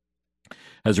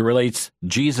 As it relates,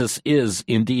 Jesus is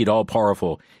indeed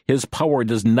all-powerful. His power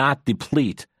does not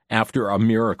deplete after a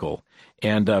miracle.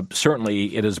 And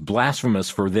certainly it is blasphemous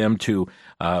for them to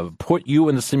put you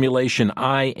in the simulation,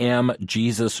 I am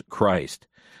Jesus Christ.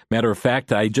 Matter of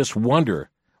fact, I just wonder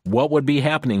what would be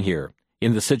happening here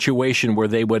in the situation where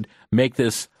they would make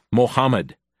this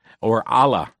Muhammad or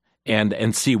Allah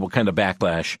and see what kind of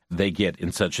backlash they get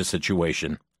in such a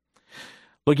situation.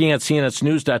 Looking at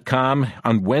CNNnews.com,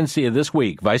 on Wednesday of this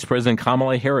week, Vice President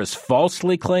Kamala Harris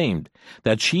falsely claimed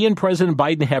that she and President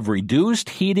Biden have reduced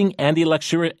heating and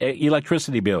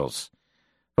electricity bills.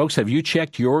 Folks, have you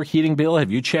checked your heating bill?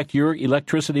 Have you checked your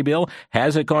electricity bill?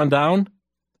 Has it gone down?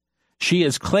 She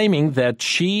is claiming that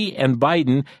she and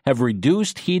Biden have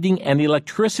reduced heating and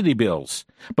electricity bills.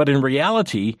 But in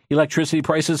reality, electricity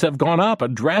prices have gone up a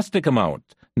drastic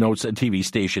amount, notes a TV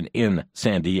station in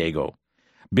San Diego.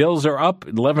 Bills are up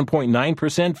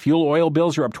 11.9%. Fuel oil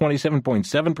bills are up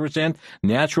 27.7%.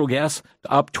 Natural gas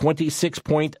up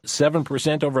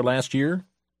 26.7% over last year.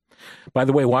 By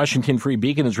the way, Washington Free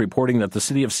Beacon is reporting that the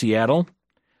city of Seattle,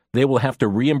 they will have to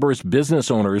reimburse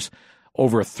business owners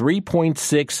over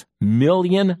 $3.6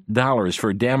 million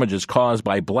for damages caused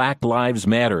by Black Lives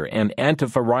Matter and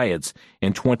Antifa riots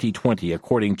in 2020,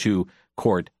 according to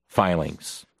court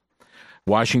filings.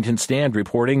 Washington Stand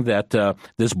reporting that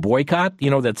this boycott,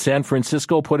 that San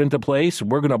Francisco put into place,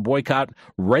 we're going to boycott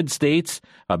red states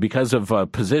because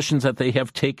of positions that they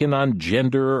have taken on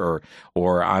gender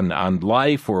or on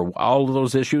life or all of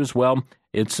those issues. Well,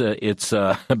 it's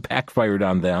backfired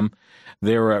on them.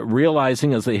 They're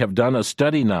realizing, as they have done a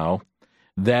study now,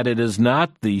 that it is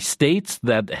not the states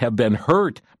that have been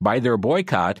hurt by their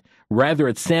boycott. Rather,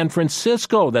 it's San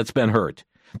Francisco that's been hurt.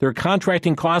 Their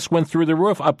contracting costs went through the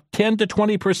roof, up 10 to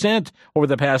 20% over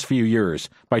the past few years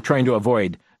by trying to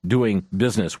avoid doing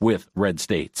business with red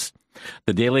states.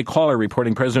 The Daily Caller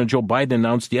reporting President Joe Biden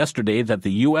announced yesterday that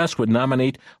the U.S. would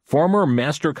nominate former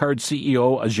MasterCard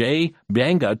CEO Ajay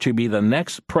Banga to be the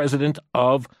next president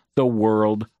of the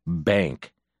World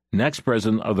Bank. Next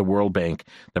president of the World Bank.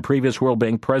 The previous World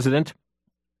Bank president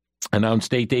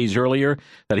announced 8 days earlier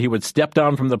that he would step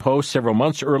down from the post several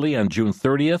months early on June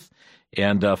 30th.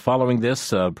 And following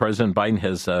this, President Biden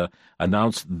has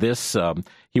announced this.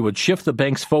 He would shift the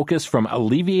bank's focus from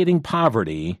alleviating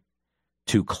poverty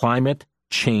to climate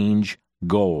change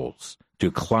goals.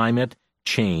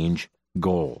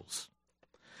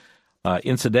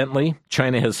 Incidentally,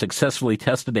 China has successfully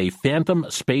tested a phantom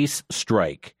space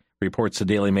strike, reports the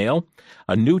Daily Mail,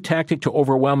 a new tactic to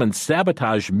overwhelm and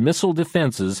sabotage missile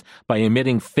defenses by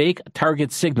emitting fake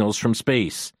target signals from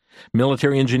space.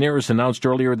 Military engineers announced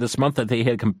earlier this month that they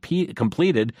had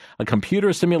completed a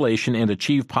computer simulation and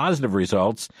achieved positive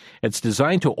results. It's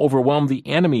designed to overwhelm the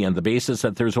enemy on the basis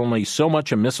that there's only so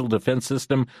much a missile defense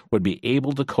system would be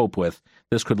able to cope with.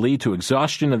 This could lead to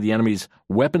exhaustion of the enemy's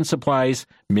weapon supplies,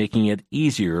 making it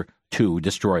easier to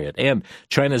destroy it. And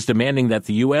China is demanding that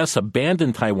the U.S.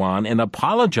 abandon Taiwan and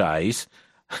apologize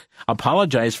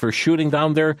for shooting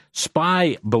down their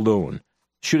spy balloon.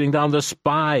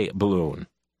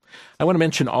 I want to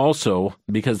mention also,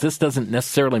 because this doesn't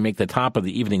necessarily make the top of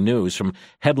the evening news, from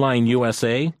Headline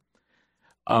USA,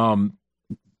 the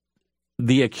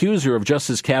accuser of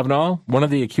Justice Kavanaugh, one of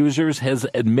the accusers, has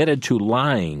admitted to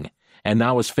lying and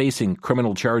now is facing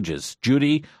criminal charges.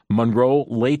 Judy Monroe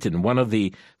Layton, one of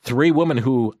the 3 women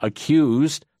who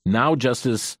accused now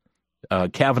Justice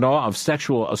Kavanaugh of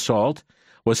sexual assault,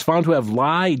 was found to have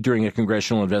lied during a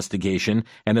congressional investigation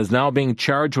and is now being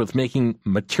charged with making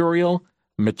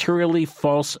materially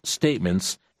false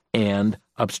statements and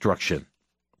obstruction.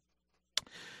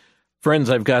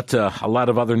 Friends, I've got a lot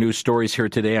of other news stories here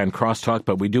today on Crosstalk,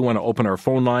 but we do want to open our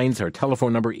phone lines. Our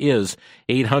telephone number is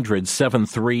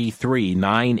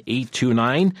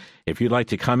 800-733-9829. If you'd like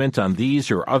to comment on these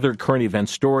or other current event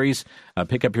stories,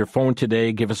 pick up your phone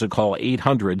today. Give us a call,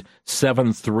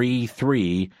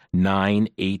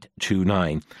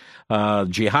 800-733-9829.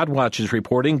 Jihad Watch is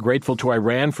reporting, grateful to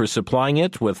Iran for supplying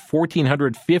it with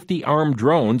 1,450 armed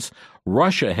drones.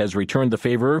 Russia has returned the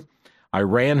favor.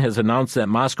 Iran has announced that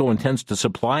Moscow intends to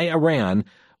supply Iran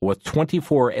with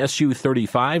 24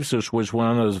 Su-35s, which was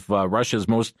one of Russia's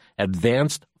most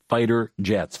advanced fighter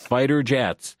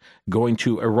jets going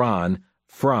to Iran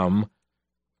from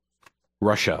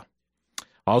Russia.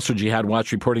 Also, Jihad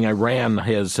Watch reporting Iran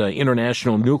has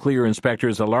international nuclear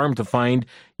inspectors alarmed to find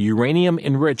uranium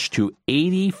enriched to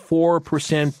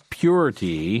 84%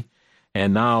 purity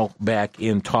and now back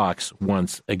in talks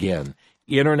once again.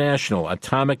 International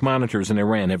atomic monitors in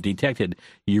Iran have detected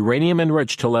uranium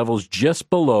enriched to levels just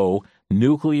below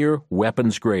nuclear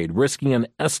weapons grade, risking an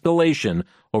escalation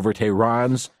over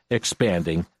Tehran's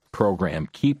expanding program.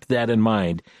 Keep that in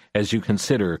mind as you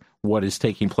consider what is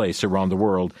taking place around the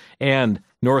world. And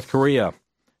North Korea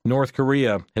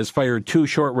has fired 2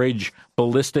 short-range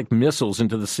ballistic missiles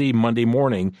into the sea Monday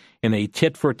morning in a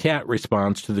tit-for-tat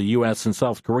response to the U.S. and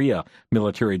South Korea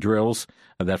military drills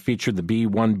that featured the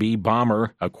B-1B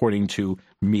bomber, according to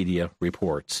media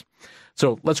reports.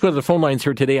 So let's go to the phone lines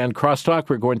here today on Crosstalk.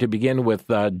 We're going to begin with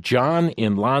John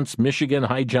in Lance, Michigan.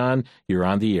 Hi, John. You're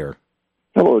on the air.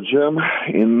 Hello, Jim.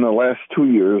 In the last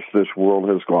 2 years, this world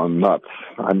has gone nuts.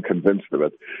 I'm convinced of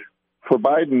it. For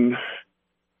Biden,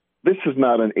 this is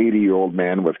not an 80-year-old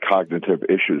man with cognitive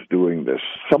issues doing this.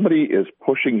 Somebody is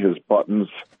pushing his buttons.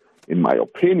 In my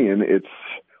opinion, it's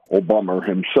Obama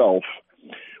himself.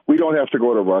 We don't have to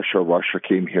go to Russia. Russia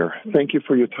came here. Thank you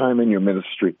for your time and your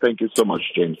ministry. Thank you so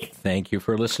much, James. Thank you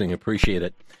for listening. Appreciate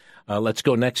it. Let's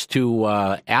go next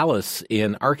to Alice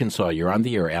in Arkansas. You're on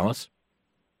the air, Alice.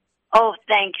 Oh,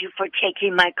 thank you for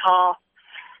taking my call.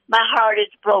 My heart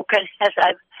is broken as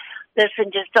I've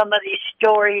listened to some of these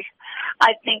stories.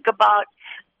 I think about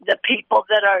the people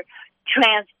that are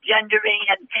transgendering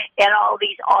and all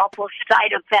these awful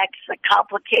side effects, the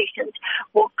complications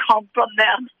will come from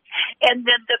them. And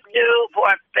then the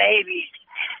newborn babies,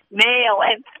 male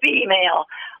and female.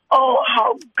 Oh,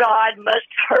 how God must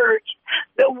hurt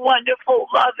the wonderful,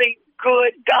 loving,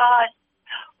 good God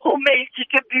who made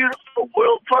such a beautiful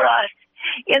world for us.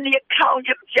 In the account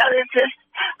of Genesis,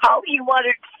 how he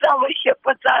wanted fellowship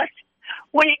with us.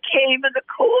 When he came in the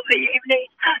cool of the evening,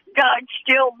 God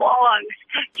still longs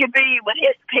to be with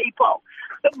his people.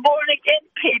 The born-again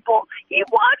people, he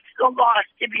wants the lost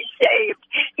to be saved.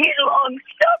 He's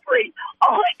long-suffering.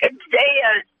 All I can say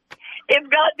is, if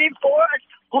God be for us,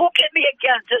 who can be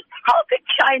against us? How can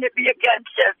China be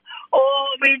against us? Oh,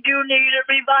 we do need a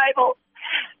revival.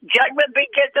 Judgment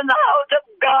begins in the house of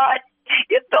God.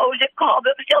 If those that call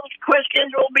themselves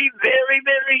Christians will be very,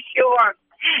 very sure.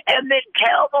 And then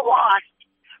tell the lost,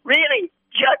 really,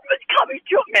 judgment's coming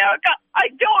to America. I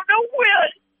don't know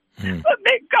when, but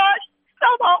may God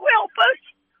somehow help us.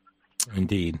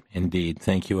 Indeed, indeed.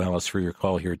 Thank you, Alice, for your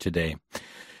call here today.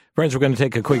 Friends, we're going to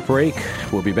take a quick break.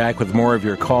 We'll be back with more of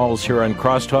your calls here on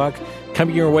Crosstalk,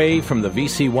 coming your way from the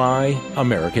VCY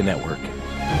America Network.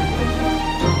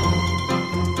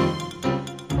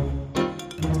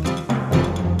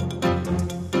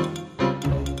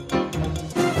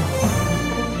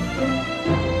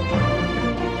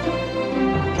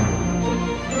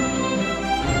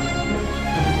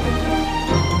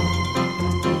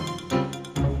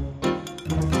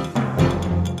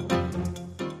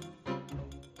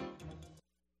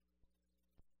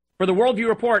 For the Worldview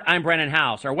Report, I'm Brennan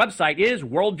House. Our website is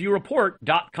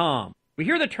worldviewreport.com. We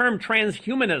hear the term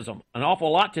transhumanism an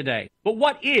awful lot today. But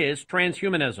what is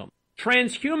transhumanism?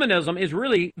 Transhumanism is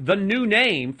really the new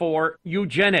name for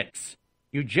eugenics.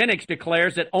 Eugenics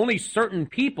declares that only certain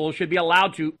people should be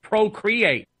allowed to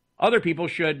procreate. Other people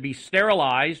should be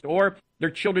sterilized or their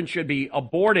children should be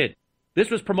aborted. This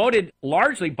was promoted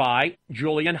largely by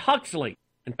Julian Huxley.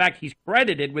 In fact, he's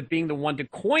credited with being the one to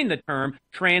coin the term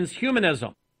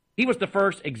transhumanism. He was the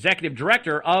first executive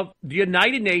director of the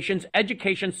United Nations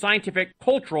Education Scientific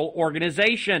Cultural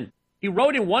Organization. He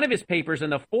wrote in one of his papers in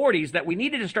the 40s that we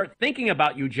needed to start thinking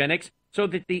about eugenics so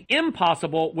that the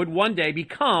impossible would one day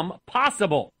become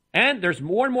possible. And there's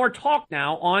more and more talk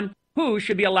now on who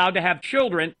should be allowed to have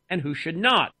children and who should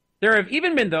not. There have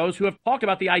even been those who have talked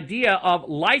about the idea of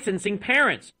licensing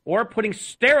parents or putting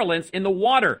sterilants in the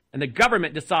water, and the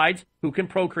government decides who can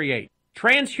procreate.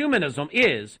 Transhumanism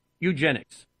is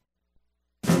eugenics.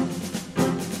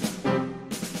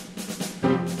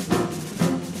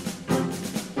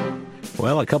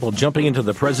 Well, a couple jumping into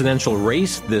the presidential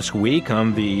race this week.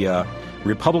 On the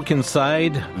Republican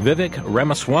side, Vivek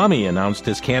Ramaswamy announced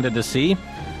his candidacy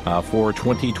for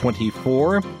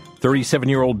 2024.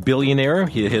 37-year-old billionaire.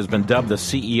 He has been dubbed the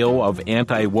CEO of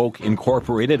Anti-Woke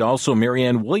Incorporated. Also,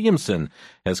 Marianne Williamson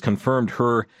has confirmed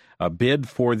her bid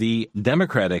for the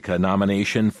Democratic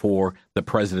nomination for the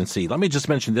presidency. Let me just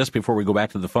mention this before we go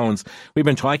back to the phones. We've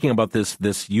been talking about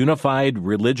this unified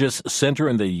religious center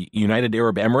in the United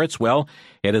Arab Emirates. Well,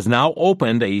 it has now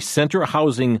opened a center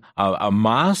housing a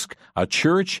mosque, a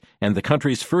church, and the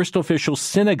country's first official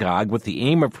synagogue with the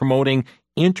aim of promoting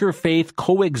interfaith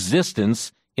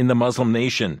coexistence in the Muslim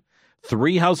nation.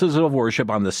 3 houses of worship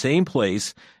on the same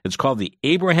place. It's called the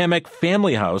Abrahamic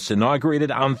Family House, inaugurated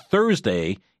on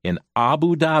Thursday in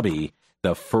Abu Dhabi,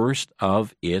 the first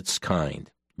of its kind.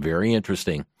 Very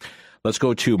interesting. Let's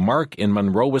go to Mark in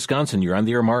Monroe, Wisconsin. You're on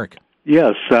the air, Mark.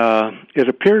 Yes, it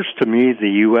appears to me the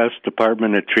U.S.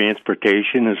 Department of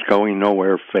Transportation is going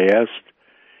nowhere fast.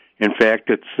 In fact,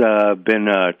 it's been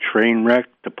a train wreck,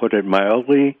 to put it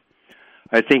mildly.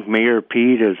 I think Mayor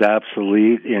Pete is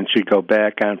obsolete and should go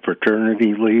back on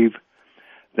paternity leave.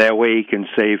 That way he can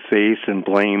save face and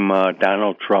blame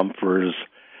Donald Trump for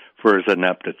his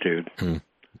ineptitude.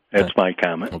 That's my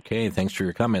comment. Okay, thanks for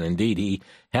your comment. Indeed, he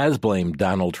has blamed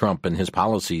Donald Trump and his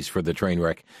policies for the train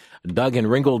wreck. Doug in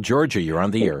Ringgold, Georgia, you're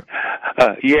on the air.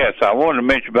 Yes, I wanted to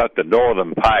mention about the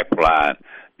Northern Pipeline.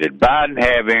 Did Biden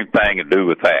have anything to do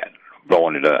with that,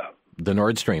 blowing it up? The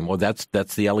Nord Stream. Well, that's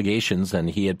the allegations, and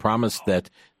he had promised that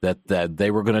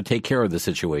they were going to take care of the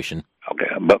situation. Okay,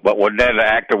 but wasn't that an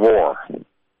act of war?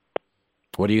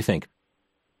 What do you think?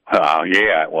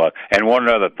 Yeah, it was. And one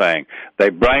other thing, they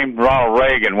blamed Ronald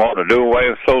Reagan wanting to do away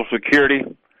with Social Security.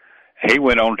 He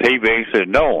went on TV and said,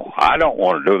 "No, I don't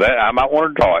want to do that. I might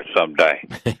want to draw it someday."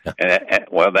 and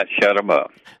well, that shut him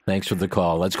up. Thanks for the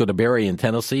call. Let's go to Barry in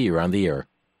Tennessee. You're on the air.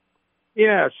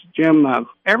 Yes, Jim,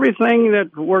 everything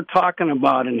that we're talking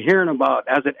about and hearing about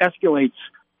as it escalates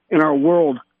in our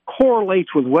world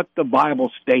correlates with what the Bible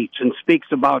states and speaks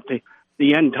about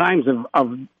the end times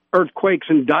of earthquakes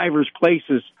in diverse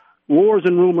places, wars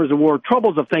and rumors of war,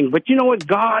 troubles of things. But you know what?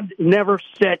 God never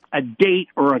set a date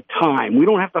or a time. We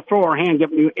don't have to throw our hands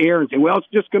up in the air and say, well, it's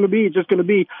just going to be, it's just going to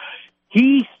be.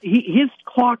 His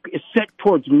clock is set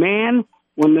towards man.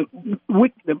 When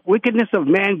the wickedness of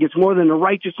man gets more than the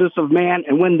righteousness of man,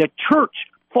 and when the church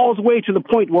falls away to the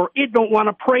point where it don't want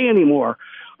to pray anymore,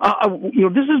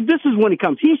 this is when he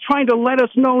comes. He's trying to let us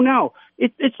know now.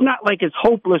 It's not like it's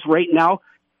hopeless right now.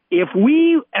 If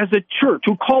we, as a church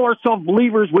who call ourselves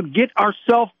believers, would get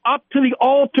ourselves up to the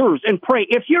altars and pray.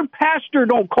 If your pastor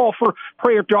don't call for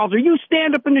prayer at the altar, you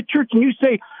stand up in the church and you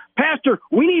say, "Pastor,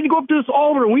 we need to go up to this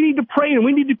altar and we need to pray and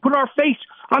we need to put our face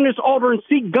on this altar and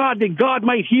seek God that God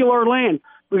might heal our land."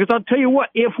 Because I'll tell you what,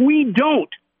 if we don't,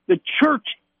 the church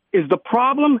is the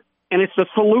problem and it's the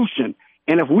solution.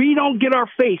 And if we don't get our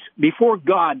face before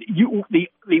God,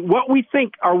 what we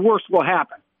think are worse will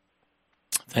happen.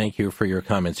 Thank you for your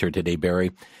comments here today,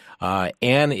 Barry.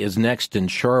 Ann is next in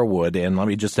Sherwood, and let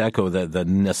me just echo the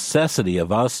necessity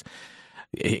of us.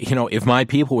 You know, if my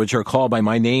people, which are called by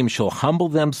my name, shall humble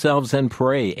themselves and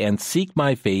pray and seek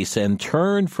my face and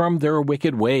turn from their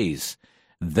wicked ways,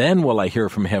 then will I hear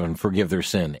from heaven, forgive their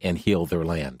sin, and heal their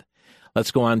land.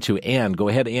 Let's go on to Ann. Go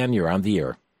ahead, Ann. You're on the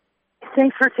air.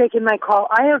 Thanks for taking my call.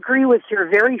 I agree with your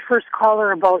very first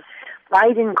caller about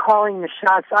Biden calling the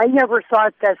shots. I never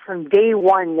thought that from day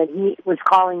one that he was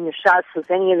calling the shots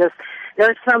with any of this.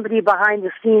 There's somebody behind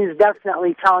the scenes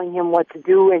definitely telling him what to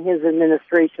do in his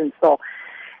administration. So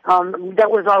that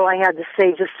was all I had to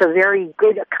say. Just a very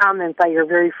good comment by your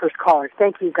very first caller.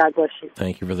 Thank you. God bless you.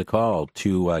 Thank you for the call.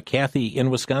 To Kathy in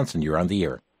Wisconsin, you're on the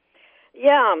air.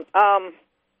 Yeah,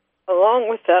 along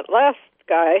with that last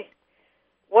guy,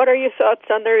 what are your thoughts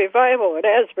on the revival at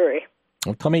Asbury?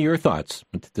 Well, tell me your thoughts.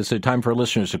 This is a time for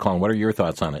listeners to call. What are your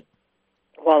thoughts on it?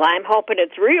 Well, I'm hoping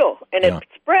it's real and it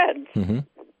spreads. Mm-hmm.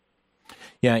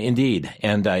 Yeah, indeed.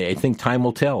 And I think time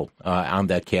will tell on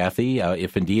that, Kathy.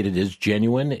 If indeed it is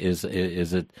genuine, is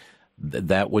it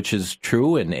that which is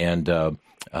true, and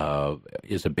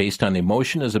is it based on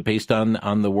emotion? Is it based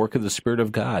on the work of the Spirit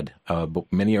of God?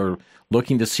 But many are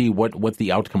looking to see what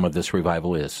the outcome of this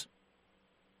revival is.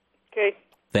 Okay.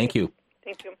 Thank you.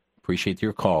 Thank you. Appreciate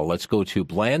your call. Let's go to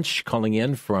Blanche calling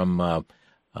in from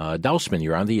Dousman.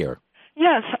 You're on the air.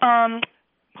 Yes.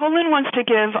 Poland wants to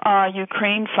give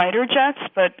Ukraine fighter jets,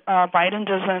 but Biden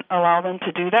doesn't allow them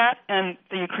to do that, and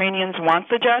the Ukrainians want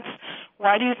the jets.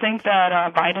 Why do you think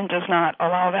that Biden does not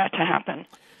allow that to happen?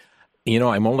 You know,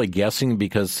 I'm only guessing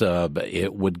because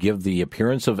it would give the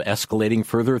appearance of escalating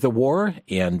further the war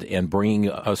and bringing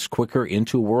us quicker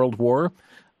into world war.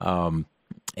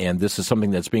 And this is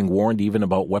something that's being warned even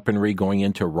about weaponry going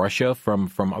into Russia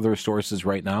from other sources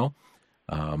right now.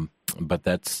 But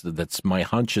that's my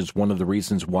hunch is one of the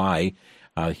reasons why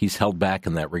he's held back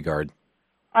in that regard.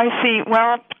 I see.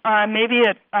 Well, maybe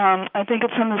I think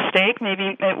it's a mistake.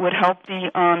 Maybe it would help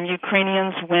the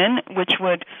Ukrainians win, which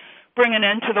would bring an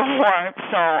end to the war.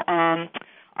 So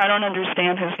I don't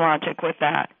understand his logic with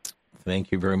that.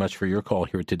 Thank you very much for your call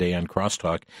here today on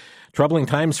Crosstalk. Troubling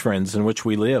times, friends, in which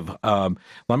we live.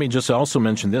 Let me just also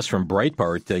mention this from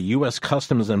Breitbart. The U.S.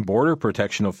 Customs and Border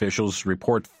Protection officials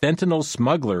report fentanyl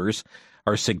smugglers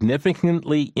are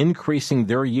significantly increasing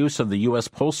their use of the U.S.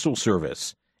 Postal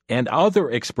Service and other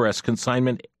express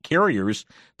consignment carriers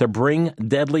to bring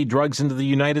deadly drugs into the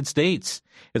United States.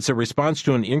 It's a response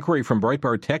to an inquiry from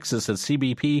Breitbart, Texas, that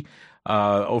CBP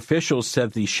officials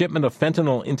said the shipment of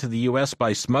fentanyl into the U.S.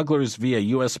 by smugglers via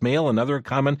U.S. mail and other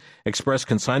common express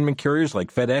consignment carriers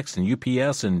like FedEx and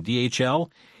UPS and DHL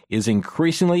is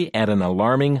increasingly at an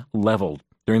alarming level.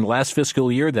 During the last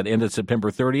fiscal year that ended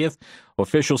September 30th,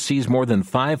 officials seized more than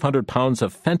 500 pounds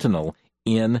of fentanyl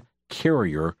in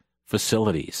carrier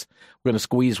facilities. We're going to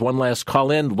squeeze one last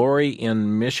call in. Lori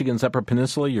in Michigan's Upper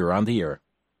Peninsula, you're on the air.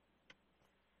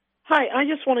 Hi, I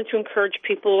just wanted to encourage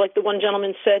people, like the one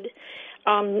gentleman said,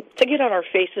 to get on our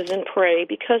faces and pray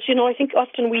because, you know, I think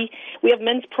often we have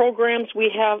men's programs,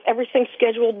 we have everything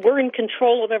scheduled, we're in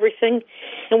control of everything,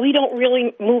 and we don't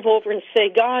really move over and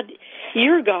say, God,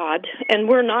 you're God, and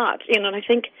we're not. You know, and I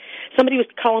think somebody was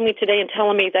calling me today and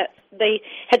telling me that they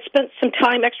had spent some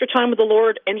time, extra time with the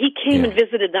Lord, and He came and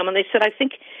visited them, and they said, I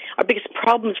think our biggest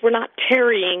problem is we're not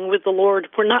tarrying with the Lord.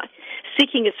 We're not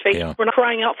seeking His face. We're not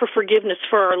crying out for forgiveness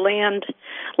for our land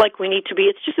like we need to be.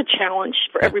 It's just a challenge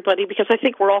for everybody because I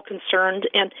think we're all concerned.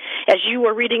 And as you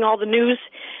are reading all the news,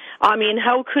 I mean,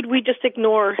 how could we just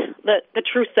ignore the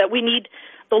truth that we need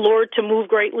the Lord to move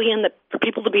greatly and for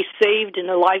people to be saved and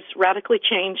their lives radically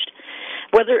changed?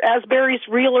 Whether Asbury's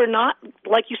real or not,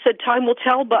 like you said, time will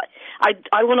tell. But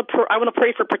I want to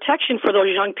pray for protection for those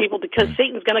young people because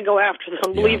Satan's going to go after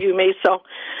them. Believe you me. So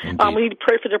we need to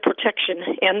pray for their protection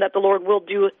and that the Lord will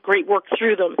do great work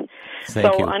through them.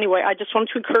 Thank you. Anyway, I just want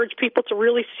to encourage people to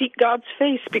really seek God's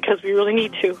face because we really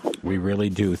need to. We really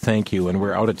do. Thank you. And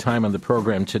we're out of time on the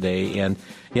program today. And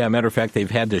matter of fact, they've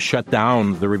had to shut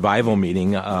down the revival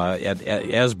meeting at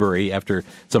Asbury after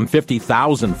some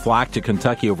 50,000 flocked to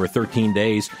Kentucky over 13 days.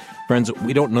 Friends,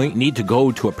 we don't need to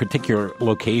go to a particular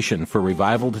location for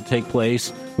revival to take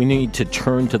place. We need to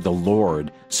turn to the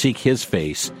Lord, seek His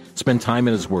face, spend time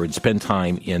in His Word, spend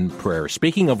time in prayer.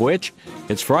 Speaking of which,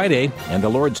 it's Friday and the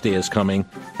Lord's Day is coming.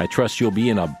 I trust you'll be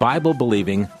in a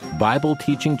Bible-believing,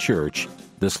 Bible-teaching church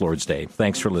this Lord's Day.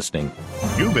 Thanks for listening.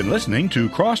 You've been listening to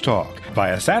Crosstalk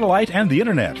via satellite and the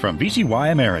internet from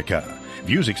VCY America.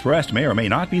 Views expressed may or may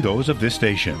not be those of this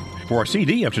station. For a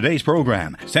CD of today's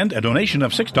program, send a donation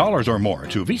of $6 or more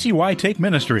to VCY Take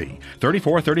Ministry,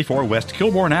 3434 West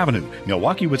Kilbourne Avenue,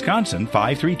 Milwaukee, Wisconsin,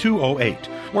 53208,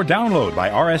 or download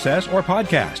by RSS or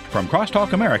podcast from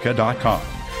crosstalkamerica.com.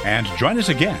 And join us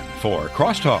again for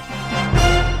Crosstalk.